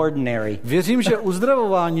extraordinary. Věřím, že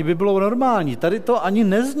uzdravování by bylo normální. Tady to ani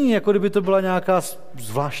nezní, jako kdyby to byla nějaká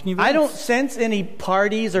zvláštní věc. I don't sense any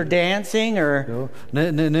parties or dancing or Jo?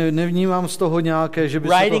 Nevnímám z toho nějaké, že by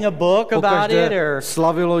writing se a to book about pokaždé it or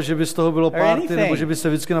slavilo, že by z toho bylo party, anything. nebo že by se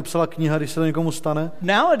vždycky napsala kniha, když se to někomu stane.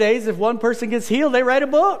 nowadays if one person gets healed, they write a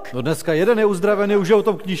book. No dneska jeden je uzdravený, už je o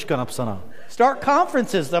tom knížka napsaná. Start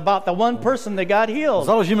conferences about the one person that got healed.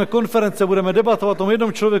 Založíme konference, budeme debatovat o tom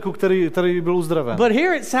jednom člověku, který byl uzdraven. But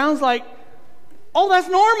here it sounds like, oh, that's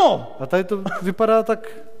normal. A tady to vypadá tak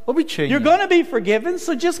obyčejně. You're going to be forgiven,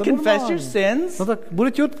 so just To confess normální. your sins No tak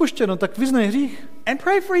bude ti odpuštěno, tak vyznej hřích and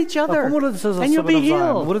pray for each a other. pomodlete se za And you'll sebe be navzájem.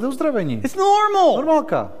 healed. Budete uzdraveni. It's normal.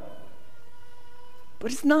 Normálka.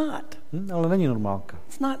 But it's not. Ale není normálka.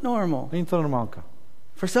 It's not normal. Není to normálka.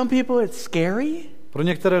 For some people it's scary. Pro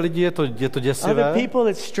některé lidi je to Other děsivé,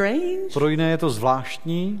 people it's strange. pro jiné je to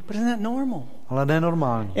zvláštní, But isn't that normal? ale ne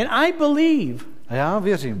normální. And I believe A já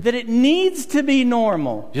věřím, that it needs to be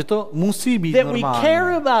normal. že to musí být That we care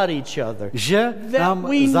normální. about each other. Že that nám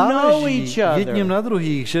we know záleží each other. jedním na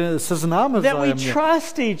druhých, že se známe That we vzájemně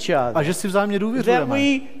trust each a other. že si vzájemně That důvěřujeme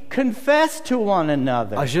we confess to one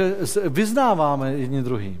another. a že vyznáváme jedni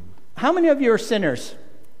druhým. How many of you are sinners?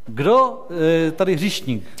 Kdo tady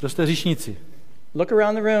hříšník? Kdo jste hříšníci? Look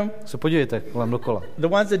around the room. Se podívejte kolem dokola. The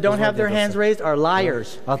ones that don't have their hands raised are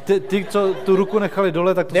liars. A ty, co tu ruku nechali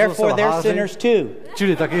dole, tak to jsou Therefore, they're lháři, sinners too.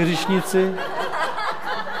 čili taky hříšníci.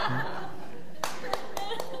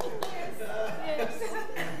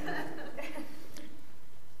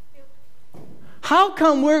 How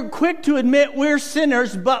come we're quick to admit we're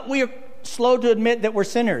sinners, but we're slow to admit that we're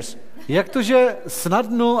sinners? Jak to, že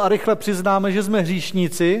snadno a rychle přiznáme, že jsme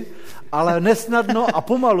hříšníci, ale nesnadno a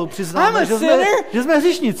pomalu přiznáme, že jsme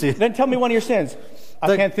hříšníci? Then tell me one of your sins.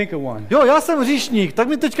 I can't think of one. Jo, já jsem hříšník, tak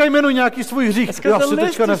mi teďka jmenuj nějaký svůj hřích. Já si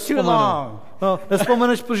teďka nevzpomenu. No,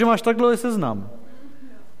 nevzpomeneš, protože máš tak dlouhý seznam.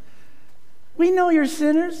 We know you're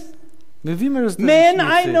sinners. My víme, že jste Men, I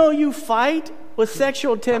hříšníci. know you fight with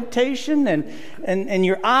sexual temptation and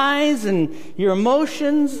your eyes and your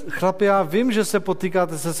emotions. Chlapi, já vím, že se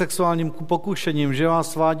potýkáte se sexuálním pokušením, že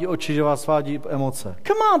vás svádí oči, že vás svádí emoce.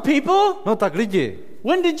 Come on, people. No tak lidi,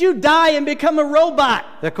 When did you die and become a robot?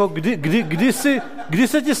 jako kdy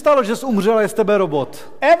se ti stalo, že jsi umřel a je z tebe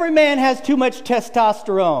robot? Every man has too much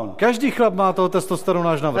testosterone. Každý chlap má toho testosteronu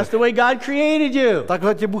až That's navrch. the way God created you.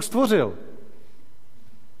 Takhle tě Bůh stvořil.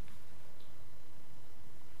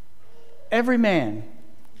 Every man.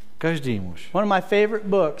 Každý muž. One of my favorite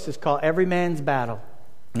books is called Every Man's Battle.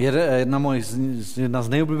 Jedna z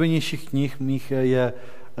nejoblíbenějších knih mých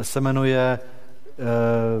se jmenuje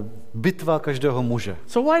Bitva každého muže.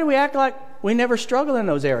 So why do we act like we never struggle in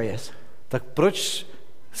those areas? Tak proč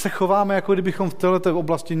se chováme, jako kdybychom v této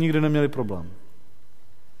oblasti nikdy neměli problém?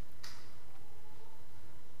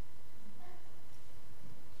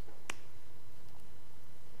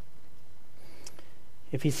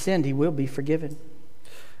 If he sinned, he will be forgiven.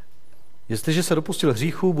 Jestliže se dopustil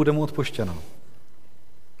hříchu, bude mu odpuštěno.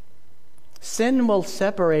 Sin will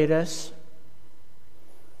separate us.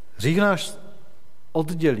 Hřích nás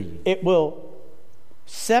oddělí. It will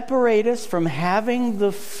separate us from having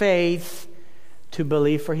the faith to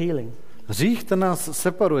believe for healing. Hřích ten nás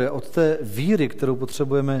separuje od té víry, kterou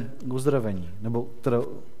potřebujeme k uzdravení, nebo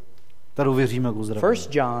kterou věříme k uzdravení.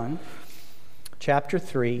 1 John chapter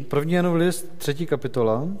 3, První Janův list, 3.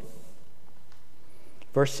 kapitola,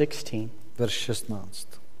 verse 16. verš 16.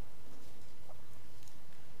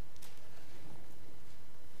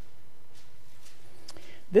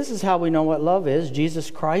 This is how we know what love is. Jesus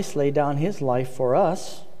Christ laid down his life for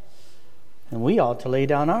us, and we ought to lay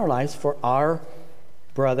down our lives for our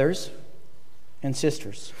brothers and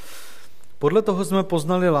sisters. Podle toho jsme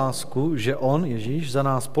poznali lásku, že on, Ježíš, za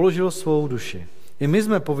nás položil svou duši. I my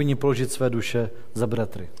jsme povinni položit své duše za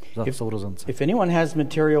bratry, za sourozence. If anyone has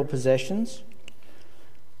material possessions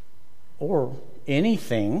or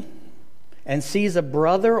anything and sees a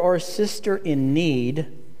brother or sister in need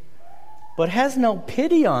but has no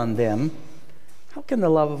pity on them, how can the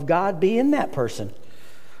love of God be in that person?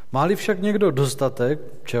 Má-li však někdo dostatek,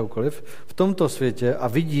 čehokoliv, v tomto světě a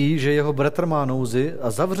vidí, že jeho bratr má nouzi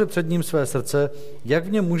a zavře před ním své srdce, jak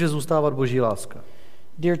v něm může zůstávat Boží láska?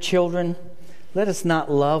 Dear children, let us not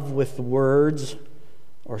love with words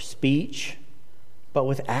or speech, but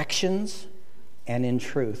with actions and in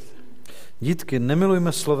truth. Dítky,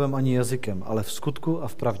 nemilujme slovem ani jazykem, ale v skutku a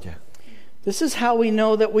v pravdě. This is how we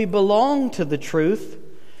know that we belong to the truth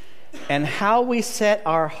and how we set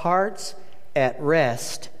our hearts at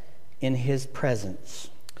rest in his presence.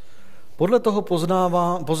 Podle toho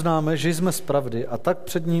poznáme, že jsme z pravdy a tak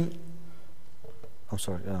před ním...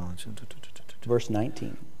 Verse 19.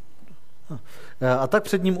 A tak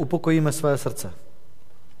před ním upokojíme své srdce.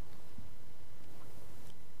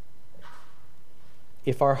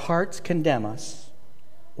 If our hearts condemn us,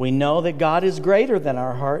 we know that God is greater than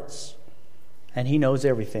our hearts and he knows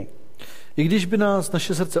everything. I když by nás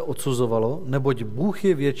naše srdce odsuzovalo, neboť Bůh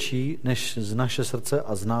je větší než z naše srdce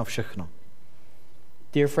a zná všechno.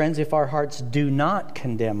 Dear friends, if our hearts do not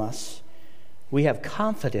condemn us, we have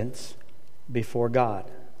confidence before God.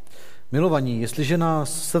 Milovaní, jestliže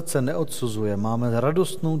nás srdce neodsuzuje, máme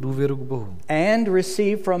radostnou důvěru k Bohu. And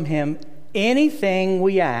receive from him anything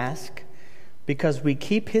we ask, because we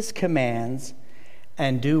keep his commands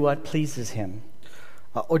and do what pleases him.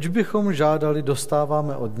 A oč bychom žádali,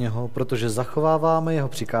 dostáváme od něho, protože zachováváme jeho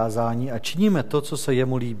přikázání a činíme to, co se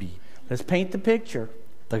jemu líbí. Let's paint the picture.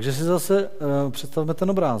 Takže si zase představme ten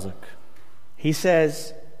obrázek. He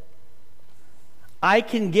says, I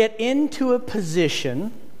can get into a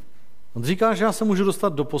position On říká, že já se můžu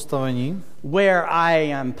dostat do postavení, where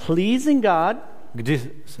I am pleasing God,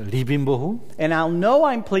 kdy se líbím Bohu, and I'll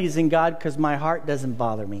know I'm pleasing God because my heart doesn't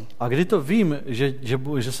bother me. a kdy to vím,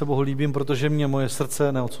 že se Bohu líbím, protože mě moje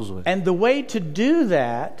srdce neodsuzuje. And the way to do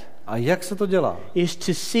that A jak se to dělá? is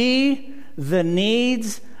to see the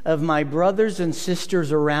needs of my brothers and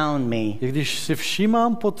sisters around me, I když si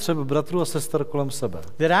všímám potřeb bratrů a sester kolem sebe,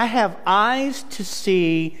 that I have eyes to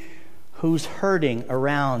see who's hurting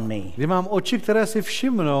around me. kdy mám oči, které si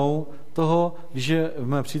všimnou toho, když je v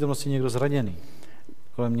mé přítomnosti někdo zraněný,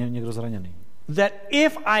 kolem mě někdo zraněný. That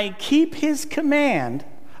if I keep his command,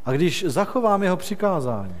 A když zachovám jeho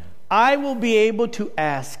přikázání, I will be able to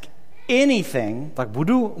ask anything tak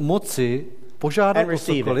budu moci požádat and o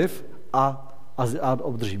receive cokoliv a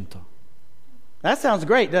obdržím to. That sounds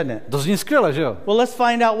great, doesn't it? To zní skvěle, že jo? Well, let's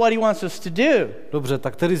find out what he wants us to do. Dobře,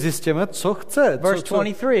 tak tedy zjistíme, co chce. Verse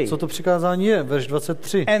 23. Co to přikázání je, verš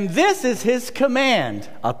 23. And this is his command,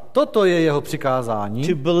 A toto je jeho přikázání,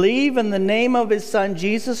 to believe in the name of his son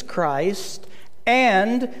Jesus Christ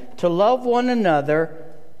and to love one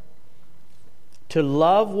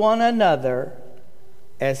another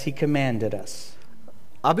as he commanded us.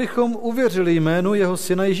 abychom uvěřili jménu jeho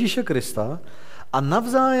syna Ježíše Krista a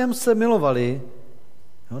navzájem se milovali,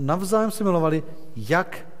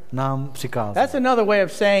 jak nám přikázal. That's another way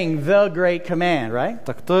of saying the great command, right?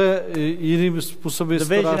 Tak to je jiný způsob, The jak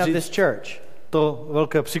se vision dá of říct, this church. to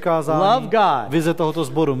velké přikázání, Love God. vize tohoto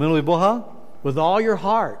sboru. Miluj Boha With all your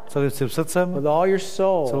heart, celým svým srdcem, with all your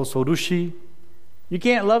celou soul. svou duší. You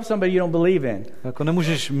can't love somebody you don't believe in. Jako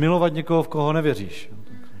nemůžeš milovat někoho, v koho nevěříš.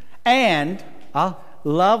 And A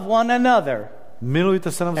love one another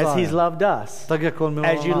milujte se as he's navzájem. loved us. Tak, jako on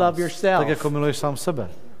miloval As you nás. love yourself. Tak, jako miluješ sám sebe.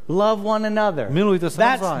 Love one another. Milujte se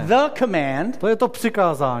That's navzájem. the command To je to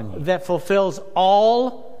přikázání, that fulfills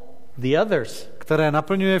all the others. které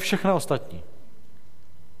naplňuje všechna ostatní.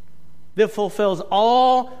 That fulfills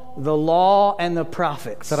all the law and the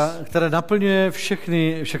prophets. Které naplňuje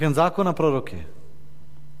všechen zákon a proroky.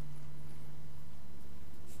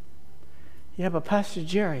 Yeah, but Pastor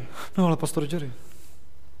Jerry, No, ale pastor Jerry,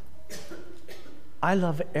 I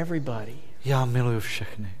love everybody. já miluju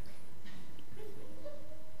všechny.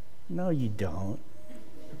 No, you don't.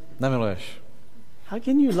 Nemiluješ. How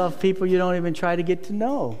can you love people you don't even try to get to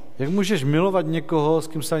know? Jak můžeš milovat někoho, s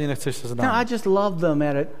kým se ani nechceš No, I seznámit? just love them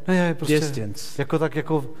at a Ne, já je prostě distance.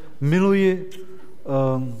 jako miluji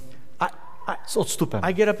I, s odstupem.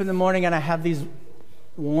 I get up in the morning and I have these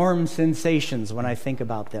warm sensations when I think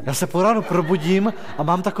about them. Já se po ránu probudím a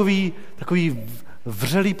mám takový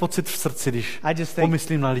vřelý pocit v srdci, když I just think,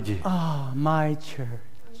 pomyslím na lidi. oh, my church,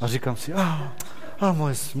 A říkám si, můj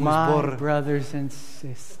my sbor, brothers and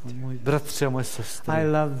sisters. můj bratři a moje I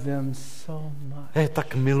sestry. love them so much. Já je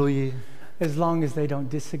tak miluji. As long as they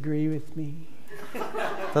don't disagree with me.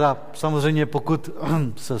 Teda samozřejmě, pokud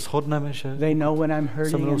se shodneme, že They know when I'm se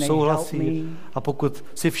hurting mnou and they help souhlasí me. a pokud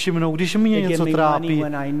si všimnou, když mě They něco give me trápí, money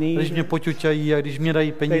when I need když mě it. poťuťají a když mě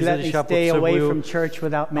dají They peníze, let když me já stay away potřebuju, from church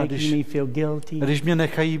without making me feel guilty. a když mě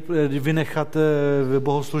nechají vynechat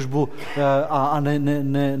bohoslužbu a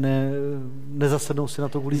nezasednou si na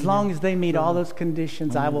to kvůli As long as they meet all those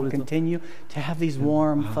conditions, I will continue to have these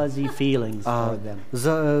warm, fuzzy feelings for them.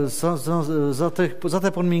 Za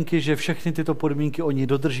té podmínky, že všechny tyto podmínky oni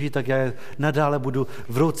dodrží, tak já je nadále budu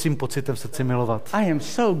vroucím pocitem v srdci milovat. I am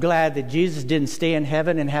so glad that Jesus didn't stay in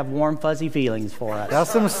heaven and have warm, fuzzy feelings for us. Já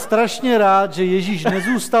jsem strašně rád, že Ježíš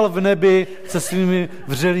nezůstal v nebi se svými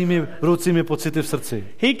vřelými vroucími pocity v srdci.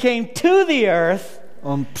 He came to the earth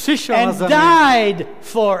On přišel na and zemi died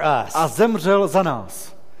for us. a zemřel za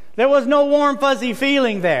nás. There was no warm, fuzzy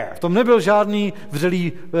feeling there. V tom nebyl žádný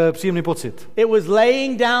vřelý příjemný pocit. It was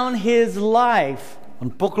laying down his life. On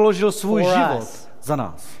pokložil svůj For život us. za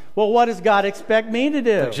nás. Well, what does God expect me to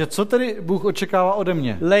do? Takže co tedy Bůh očekává ode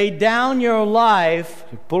mě? Lay down your life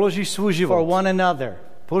Položíš svůj for život. one another.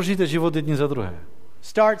 Položíte život jedni za druhé.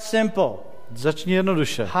 Start simple. Začni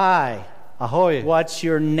jednoduše. Hi, Ahoj, what's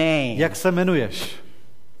your name? jak se jmenuješ?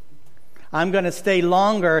 I'm going to stay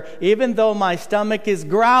longer, even though my stomach is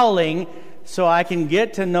growling, so I can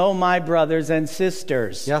get to know my brothers and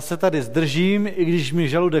sisters. Já se tady zdržím, i když mi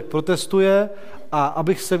žaludek protestuje, a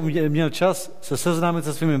abych se měl čas se seznámit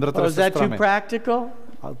se svými bratry a Was that too sestrami. practical?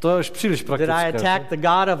 A to je už příliš Did I praktické. attack the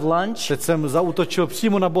God of lunch? Teď jsem zaútočil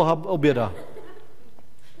přímo na Boha oběda.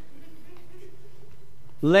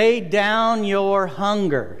 Lay down your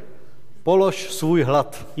hunger, Polož svůj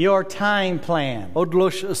hlad. your time plan,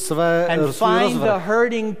 Odlož svůj and find the rozvrh.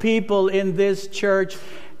 hurting people in this church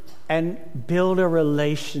and build a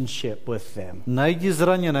relationship with them. Najdi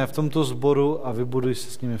zraněné v tomto sboru a vybuduj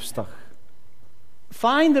si s nimi vztah.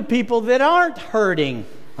 Find the people that aren't hurting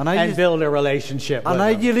A and build a relationship with them.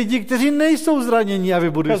 najdi lidi, kteří nejsou zranění a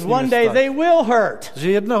vybuduj s Because nimi one day vztah. they will hurt.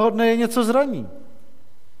 Že jednoho dne je něco zraní.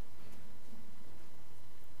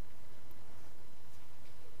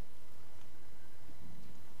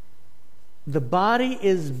 The body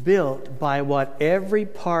is built by what every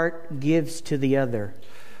part gives to the other.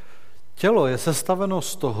 Tělo je sestaveno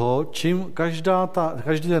z toho, čím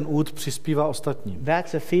každý ten úd přispívá ostatním.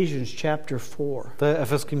 That's Ephesians chapter 4. To je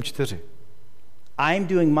Efeským 4. I'm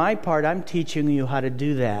doing my part, I'm teaching you how to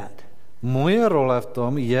do that. Moje role v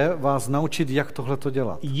tom je vás naučit, jak tohleto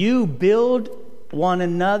dělat. You build one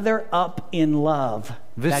another up in love.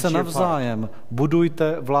 Vy se navzájem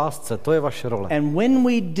budujte v lásce, to je vaše role. And when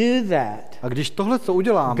we do that, A když tohleto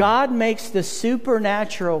uděláme, God makes the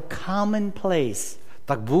supernatural commonplace.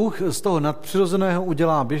 tak Bůh z toho nadpřirozeného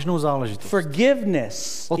udělá běžnou záležitost.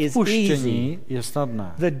 Forgiveness is easy. Odpuštění je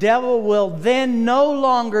snadné. The devil will then no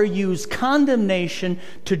longer use condemnation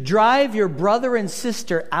to drive your brother and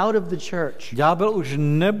sister out of the church. Ďábel už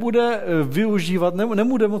nebude využívat,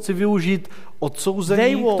 nebude moci využít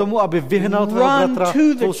odsouzení k tomu, aby vyhnal tvého bratra,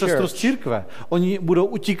 tvou sestru z církve. Oni budou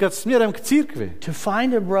utíkat směrem k církvi. To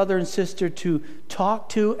find a brother and sister to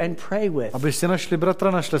talk to and pray with. Aby si našli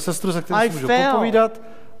bratra, našli sestru, se kterým si můžou popovídat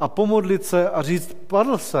a pomodlit se a říct,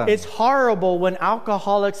 padl jsem. It's horrible when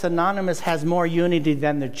Alcoholics Anonymous has more unity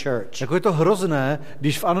than the church. Jako je to hrozné,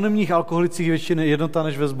 když v anonymních alkoholicích většině jednota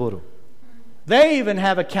než ve sboru. They even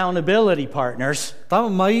have accountability partners.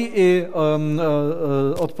 Tam mají i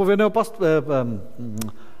odpovědného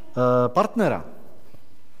partnera.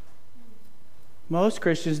 Most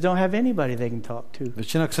Christians don't have anybody they can talk to.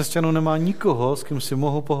 Většina křesťanů nemá nikoho, s kým si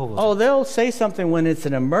mohou pohovořit. Oh, they'll say something when it's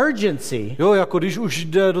an emergency. Jo, jako když už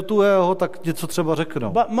jde do tuhého, tak něco třeba řeknou.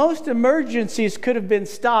 But most emergencies could have been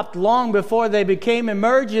stopped long before they became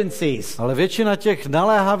emergencies. Ale většina těch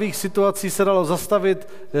naléhavých situací se dalo zastavit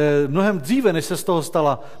mnohem dříve, než se z toho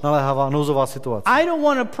stala naléhavá nouzová situace. I don't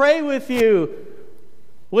want to pray with you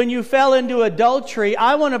when you fell into adultery.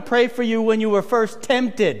 I want to pray for you when you were first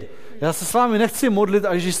tempted. Já se s vámi nechci modlit,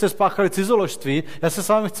 až když jste spáchali cizoložství. Já se s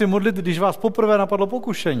vámi chci modlit, když vás poprvé napadlo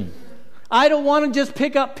pokušení. I don't want to just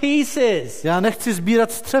pick up pieces. Já nechci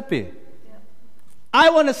sbírat střepy. I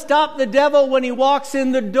want to stop the devil when he walks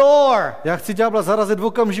in the door. Já chci ďábla zarazit v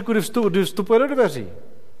okamžiku, kdy vstupuje do dveří.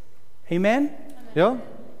 Amen? Jo?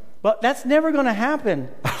 But that's never going to happen.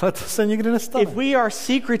 Ale to se nikdy nestane. If we are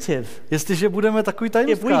secretive. Jestliže budeme takový If we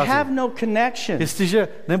tajnůstkáři. have no connection. Jestliže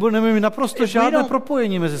nebudeme mít naprosto žádné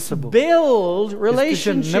propojení mezi sebou. Build Jestliže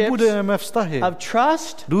relationships nebudeme vztahy of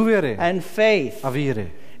trust důvěry and faith. a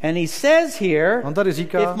víry. And he says here, On tady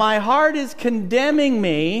říká, if my heart is condemning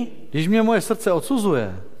me, když mě moje srdce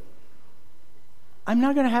odsuzuje, I'm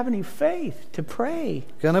not going to have any faith to pray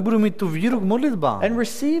já nebudu mít tu víru k modlitbám and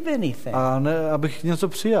receive anything. a abych něco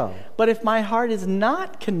přijal. But if my heart is not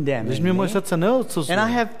Když condemning mě me, moje srdce neodsuzuje and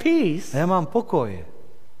I have peace, a já mám pokoj,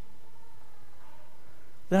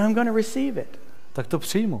 then I'm going to receive it. tak to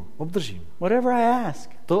přijmu, obdržím. Whatever I ask.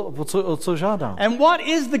 To, o co žádám. And what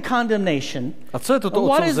is the condemnation? A co je to And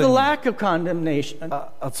what is the odsouzení? lack of condemnation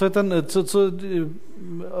A co je ten,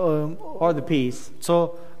 or the peace?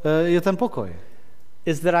 co je ten pokoj?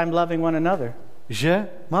 Is that I'm loving one another. Že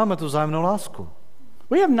máme tu vzájemnou lásku.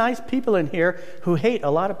 We have nice people in here who hate a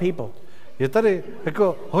lot of people. Je tady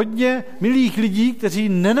jako hodně milých lidí, kteří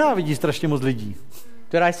nenávidí strašně moc lidí.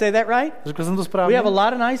 Did I say that right? Řekl jsem to We správně? have a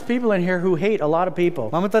lot of nice people in here who hate a lot of people.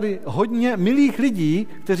 Máme tady hodně milých lidí,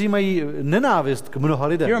 kteří mají nenávist k mnoha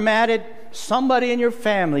lidem. You're mad at somebody in your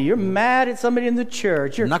family. You're mad at somebody in the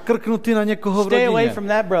church. You're Nakrknutý na někoho v Stay away rodině. from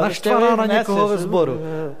that brother. Stay away Naštvaná from na that někoho ve sister. sboru.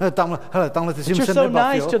 Tamhle ty si But se you're so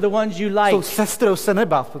nebav, nice jo? to the ones you S like. tou sestrou se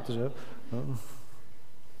nebav, protože...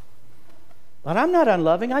 But I'm not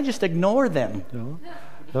unloving. I just ignore them.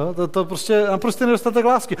 Jo, to prostě nedostatek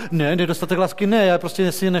lásky. Ne, nedostatek lásky ne, já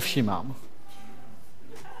prostě si je nevšímám.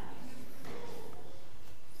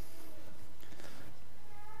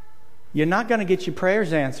 You're not going to get your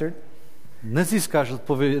prayers answered. Nezískáš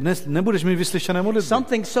odpověď, nebudeš mít vyslyšené modlitby.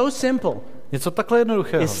 Something so simple Něco takhle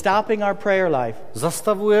jednoduchého. is stopping our prayer life.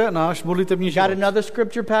 Zastavuje náš modlitební Got život. another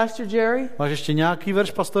scripture, Pastor Jerry? Máš ještě nějaký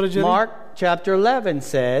verš, pastore Jerry? Mark chapter 11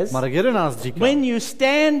 says, Marek 11 říká, when you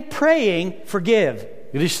stand praying, forgive.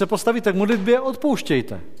 když se postavíte k modlitbě,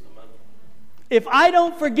 odpouštějte. If I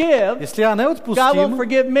don't forgive, Jestli já God won't neodpustím,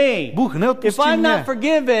 forgive me. Bůh If neodpustí I'm not mě.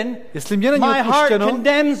 forgiven, Jestli mě není my heart odpuštěno,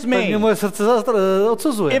 condemns tak mě me. moje srdce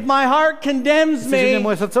odsuzuje. If my heart condemns Jestliže mě me,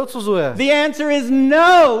 moje srdce odsuzuje, the answer is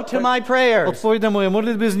no to my prayers. odpověď na moje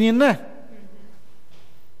modlitby zní ne.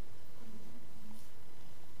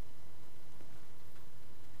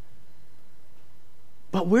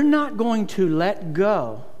 But we're not going to let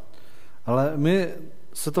go Ale my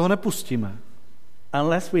se toho nepustíme,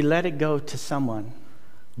 unless we let it go to someone.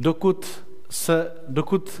 dokud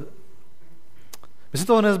my se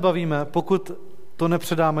toho nezbavíme, pokud to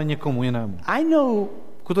nepředáme někomu jinému. I know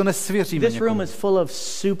pokud to nesvěříme This room někomu. is full of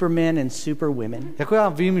supermen and superwomen. Jako já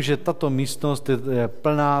vím, že tato místnost je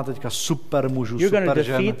plná teďka super mužů, You're going to super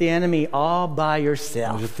žen, defeat the enemy all by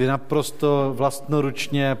yourself. že ty naprosto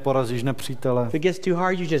vlastnoručně porazíš nepřítele. If it gets too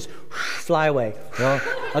hard, you just fly away. Jo?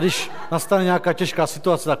 A když nastane nějaká těžká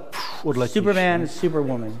situace, tak odletíš. Superman,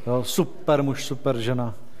 superwoman. Jo? Super muž, super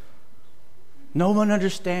žena. No one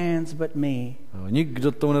understands but me. Jo?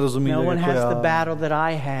 Nikdo tomu nerozumí, No one jako has the já. battle that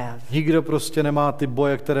I have. Nikdo prostě nemá ty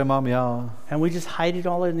boje, které mám já. And we just hide it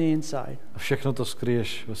all in the inside. A všechno to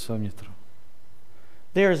skryješ ve svém nitru.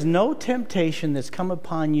 There is no temptation that's come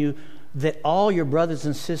upon you that all your brothers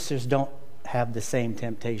and sisters don't have the same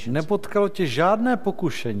temptations. Nepotkalo tě žádné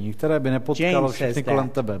pokušení, které by nepotkalo James všechny says kolem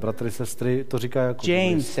that. tebe. Bratry, sestry, to říká Jakubův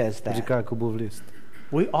James list. says To that. říká Jakubův list.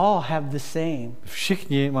 We all have the same.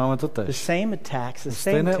 Všichni máme to The tež. same attacks, the same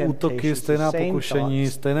Stejné útoky, temptations, the stejná same pokušení,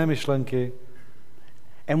 thoughts. stejné myšlenky.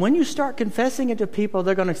 And when you start confessing it to people,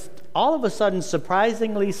 they're going to all of a sudden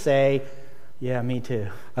surprisingly say, yeah, me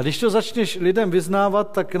too. A když to začneš lidem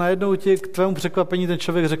vyznávat, tak najednou ti k tvému překvapení ten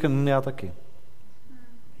člověk řekne, já taky.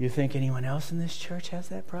 You think anyone else in this church has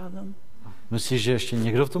that problem? Myslíš, že ještě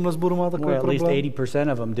někdo v tomhle sboru má takový Well, at least problém?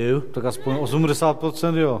 80% of them do. Tak aspoň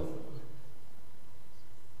 80% jo.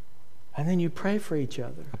 And then you pray for each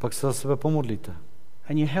other. A pak se za sebe pomodlíte.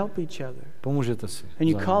 And you help each other. Pomůžete si. And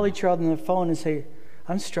you vzájemně. call each other on the phone and say,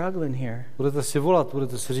 I'm struggling here. Budete si volat,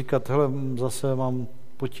 budete si říkat, hele, zase mám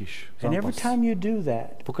potíž. And every zápas. time you do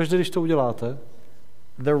that, Pokaždé, když to uděláte,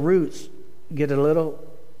 the roots get a little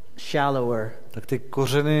shallower tak ty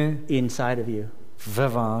kořeny inside of you. ve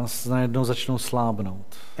vás najednou začnou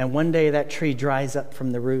slábnout. And one day that tree dries up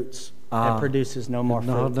from the roots and produces no more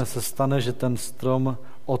Jednoho fruit. dne se stane, že ten strom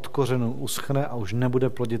od kořenů uschne a už nebude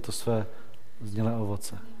plodit to své znělé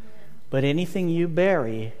ovoce. But anything you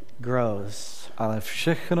bury grows. Ale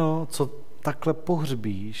všechno, co takhle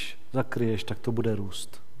pohřbíš, zakryješ, tak to bude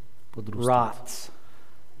růst. Podrůstat. Rots.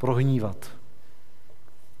 Prohnívat.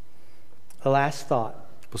 A last thought.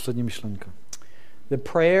 Poslední myšlenka. The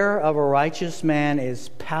prayer of a righteous man is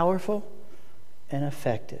powerful and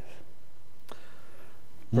effective.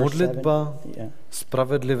 Verse Modlitba 7. Yeah.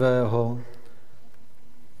 spravedlivého.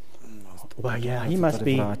 Well, yeah,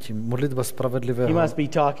 Modlitba he spravedlivého must be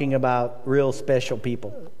talking about real special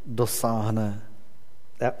people. dosáhne.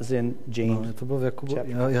 That was in James. No, to bylo v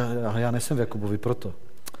Jakubovi. Já nejsem v Jakubovi, proto.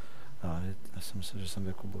 Já jsem myslel, že jsem v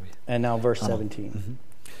Jakubovi. And now verse Ano. 17.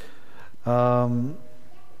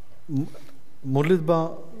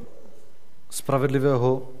 Modlitba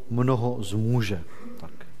spravedlivého mnoho zmůže.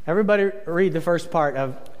 Tak. Everybody read the first part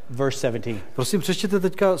of verse 17. Prosím, přečtěte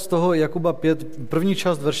teďka z toho Jakuba 5, první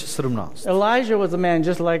část verše 17. Elijah was a man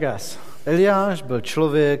just like us. Eliáš byl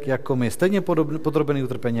člověk jako my, stejně podrobený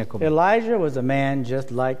utrpení jako my. Elijah was a man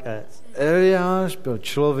just like us. Eliáš byl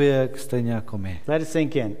člověk stejně jako my. Let it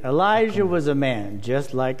sink in. Elijah was a man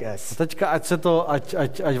just like A us. teďka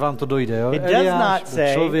ať vám to dojde. Jo? It does Eliáš not byl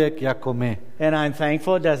say- člověk jako my. And I'm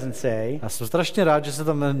thankful it doesn't say, Já jsem strašně rád, že se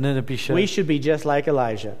tam nepíše. we should be just like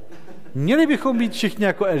Elijah. Měli bychom být všichni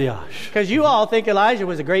jako Eliáš. Because you all think Elijah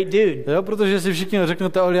was a great dude. Jo, protože si všichni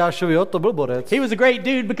řeknete o Eliášovi, jo, to byl borec. He was a great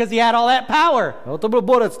dude because he had all that power. Jo, to byl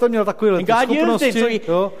borec, ten měl takovýhle And God used him, schopnosti, so he-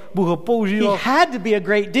 jo, Bůh ho He použil. had to be a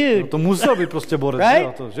great dude. No, to musel být prostě borec, Right?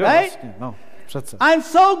 jo, to, že jo, Right? vlastně, no, přece. I'm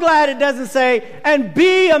so glad it doesn't say, and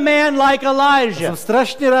be a man like Elijah. Jsem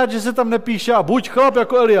strašně rád, že se tam nepíše a buď chlap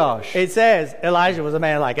jako Eliáš. It says Elijah was a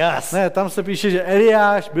man like us. Ne, tam se píše, že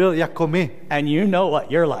Eliáš byl jako my. And you know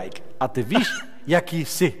what you're like. A ty víš, jaký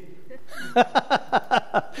jsi.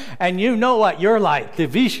 And you know what you're like. Ty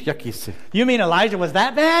víš, jaký jsi. You mean Elijah was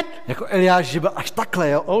that bad? Jako Eliáš, že byl až takhle,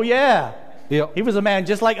 jo. Oh yeah. Jo, He was a man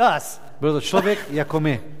just like us. byl to člověk jako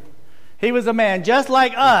my. He was a man just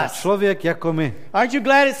like us. Člověk jako my. Aren't you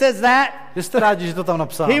glad it says that? Že jste rádi, že to tam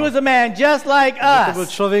napsáno. He was a man just like To byl us.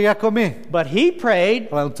 člověk jako my. But he prayed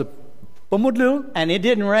Ale on se pomodlil, and it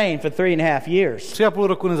didn't rain for 3.5 years. 3,5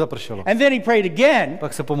 roku nezapršelo. And then he prayed again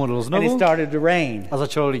Pak se pomodlil and it znovu started to rain. a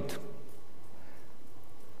začalo lít.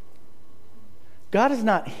 God is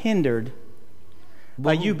not hindered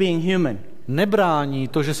by you being human. Nebrání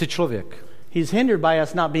to, že jsi člověk. He's hindered by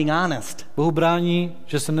us not being honest. Bohu brání,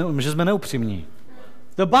 že jsme neupřímní.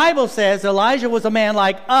 The Bible says Elijah was a man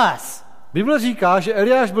like us. Bible říká, že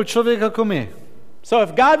Eliáš byl člověk jako my. So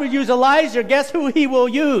if God would use Elijah, guess who he will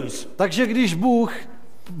use? Takže když Bůh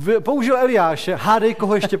použil Eliáše, hádej,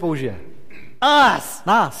 koho ještě použije. Us.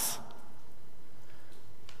 Nás.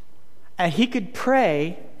 And he could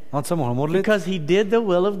pray On se mohl modlit, because he did the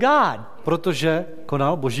will of God. protože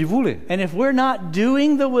konal Boží vůli. And if we're not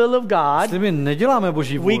doing the will of God, Jestli my neděláme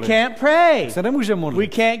Boží we vůli, can't pray. se nemůžeme We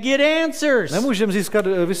modlit. can't get answers. Nemůžeme získat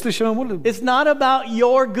vyslyšenou modlitbu. It's not about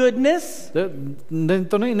your goodness.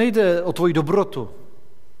 To nejde o tvoji dobrotu.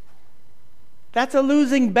 That's a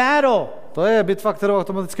losing battle. To je bitva, kterou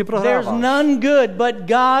automaticky There's prohráváš. none good but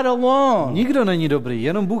God alone. Nikdo není dobrý,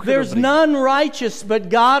 jenom Bůh je There's dobrý. none righteous but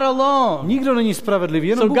God alone. Nikdo není spravedlivý,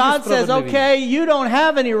 jenom So Bůh je God says, spravedlivý. okay, you don't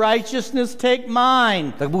have any righteousness, take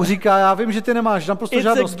mine. Tak Bůh říká, já vím, že ty nemáš naprosto It's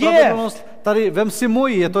žádnou a spravedlnost, tady vem si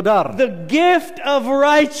moji, je to dar. The gift of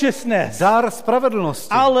righteousness. Dar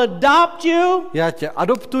spravedlnosti. I'll adopt you Já tě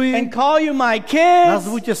adoptuji, and call you my kids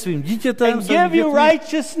nazvu tě svým dítětem, and svým give you dětmi,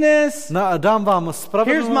 righteousness. dám vám Here's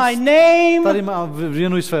spravedlnost, my name. tady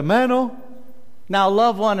věnuj své jméno Now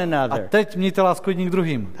love one a another. teď mějte lásku jedním k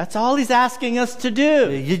druhým. That's all he's asking us to Je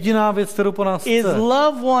do, jediná věc, kterou po nás is chce,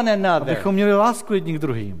 love one another. abychom měli lásku jedním k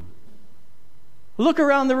druhým. Look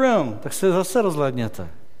around the room. Tak se zase rozhlédněte.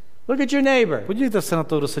 Look at your neighbor. Podívejte se na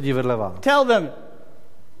to, kdo sedí vedle vás. Tell them,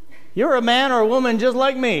 you're a man or a woman just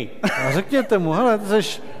like me. A řekněte mu, hele, ty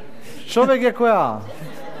jsi člověk jako já.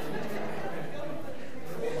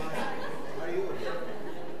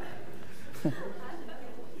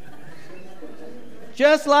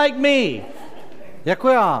 Just like me. Jako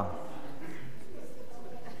já.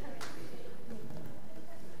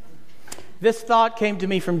 This thought came to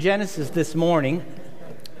me from Genesis this morning.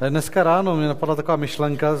 Dneska ráno mě napadla taková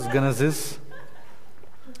myšlenka z Genesis.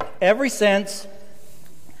 Ever since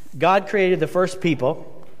God created the first people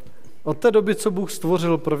Od té doby, co Bůh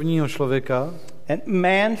stvořil prvního člověka, and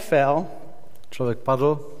man fell, člověk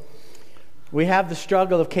padl, we have the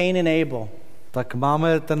struggle of Cain and Abel. tak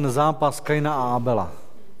máme ten zápas Kaina a Abela.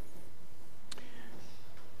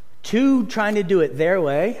 Two trying to do it their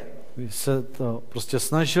way Se to prostě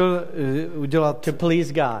snažil udělat to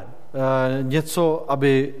please God. něco,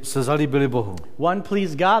 aby se zalíbili Bohu. One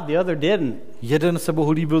pleased God, the other didn't. Jeden se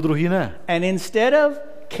Bohu líbil, druhý ne. And instead of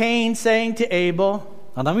Cain saying to Abel,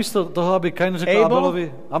 A namísto toho, aby Kain řekl Abel?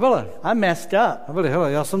 Abelovi, Abele, I messed up. Abeli,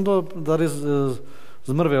 hele, já jsem to tady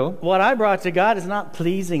zmrvil. What I brought to God is not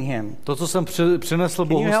pleasing him. To, co jsem přinesl you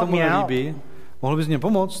Bohu, se help mu me out? nelíbí. Mohl bys mě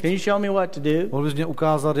pomoct? Can you show me what to do? Mohl bys mě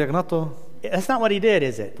ukázat, jak na to? That's not what he did,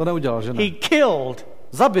 is it? To neudělal, že He ne? killed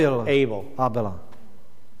Zabil Abel. Abela.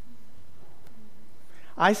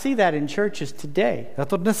 I see that in churches today. Já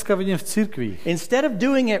to dneska vidím v církvích. Instead of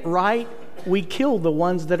doing it right, we kill the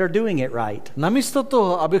ones that are doing it right. Namísto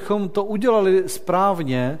toho, abychom to udělali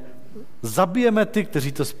správně, zabijeme ty,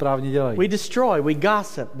 kteří to správně dělají. We destroy, we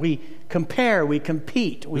gossip, we compare, we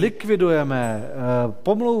compete, we Likvidujeme,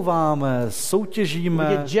 pomlouváme, get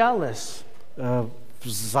soutěžíme, jealous.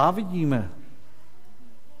 závidíme.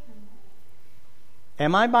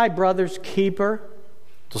 Am I my brother's keeper?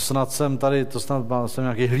 To snad jsem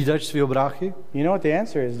nějaký hlídač svého bráchy? You know what the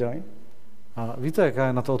answer is, don't you? A víte, jaká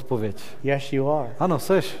je na to odpověď? Yes, you are. Ano,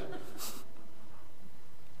 seš.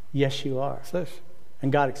 Yes, you are. Seš.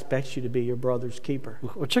 And God expects you to be your brother's keeper.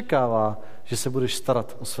 Bůh očekává, že se budeš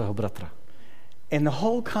starat o svého bratra. And the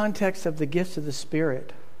whole context of the gifts of the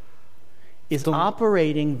Spirit is Tom-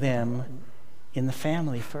 operating them in the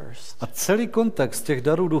family first. A celý kontext těch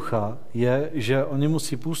darů ducha je, že oni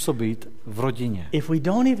musí působit v rodině. If we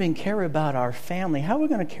don't even care about our family, how are we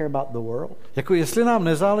going to care about the world? Jako jestli nám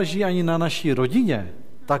nezáleží ani na naší rodině,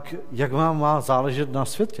 tak jak vám má záležet na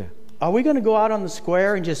světě? Are we going to go out on the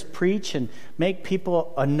square and just preach and make people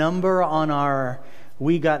a number on our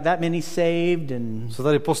we got that many saved and Se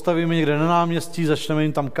tady postavíme někde na náměstí, začneme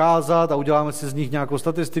jim tam kázat a uděláme si z nich nějakou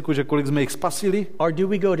statistiku, že kolik jsme jich spasili? or do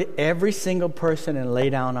we go to every single person and lay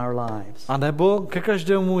down our lives? A nebo ke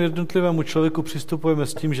každému jednotlivému člověku přistupujeme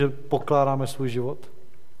s tím, že pokládáme svůj život?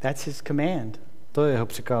 That's his command. To je jeho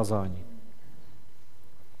přikázání.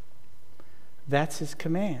 That's his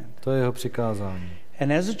command. To je jeho přikázání.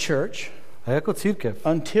 And as a church, A jako církev,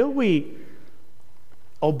 until we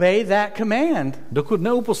obey that command, dokud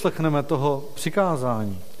neuposlechneme toho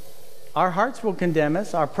přikázání, our hearts will condemn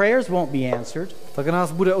us, our prayers won't be answered, tak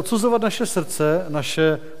nás bude odsuzovat naše srdce,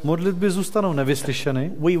 naše modlitby zůstanou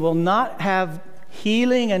nevyslyšeny we will not have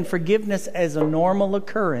healing and forgiveness as a normal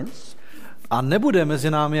occurrence, a nebude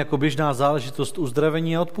mezi námi jako běžná záležitost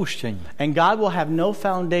uzdravení a odpuštění. and God will have no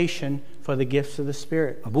foundation for the gifts of the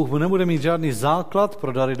Spirit A Bůh nebude mít žádný základ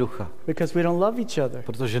pro dary ducha, because we don't love each other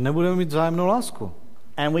protože nebudeme mít vzájemnou lásku.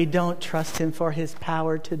 and we don't trust him for his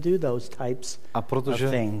power to do those types A of protože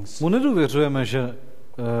things. mu nedůvěřujeme, že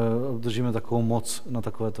držíme takovou moc na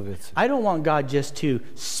takovéto věci. I don't want God just to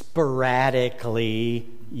sporadically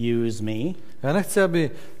use me. Já nechci,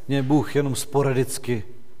 aby mě Bůh jenom sporadicky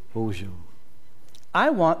použil. I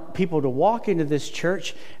want people to walk into this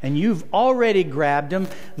church and you've already grabbed them.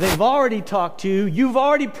 They've already talked to you. You've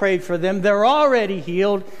already prayed for them. They're already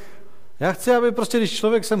healed. Já chci, aby prostě, když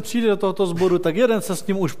člověk sem přijde do tohoto sboru, tak jeden se s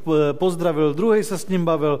ním už pozdravil, druhý se s ním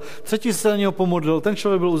bavil, třetí se na něho pomodlil, ten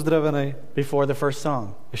člověk byl uzdravený. Before the first song.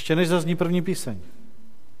 Ještě než zazní první píseň.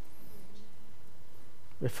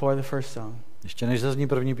 Before the first song. Ještě než zazní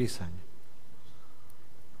první píseň.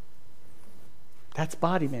 That's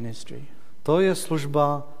body ministry. To je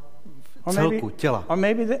služba celku, těla. Or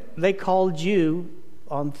maybe they called you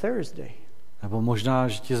on Thursday. Nebo možná,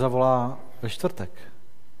 že ti zavolá ve čtvrtek.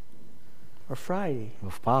 Or Friday. Nebo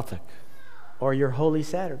v pátek. Or your holy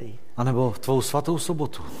Saturday. A nebo v tvou svatou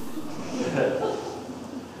sobotu.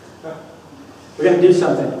 We're going to do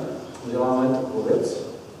something. Uděláme takovou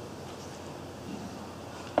věc.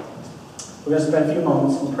 We're going to spend a few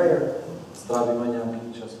moments in prayer. Strávíme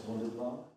nějaký čas v modlitbách.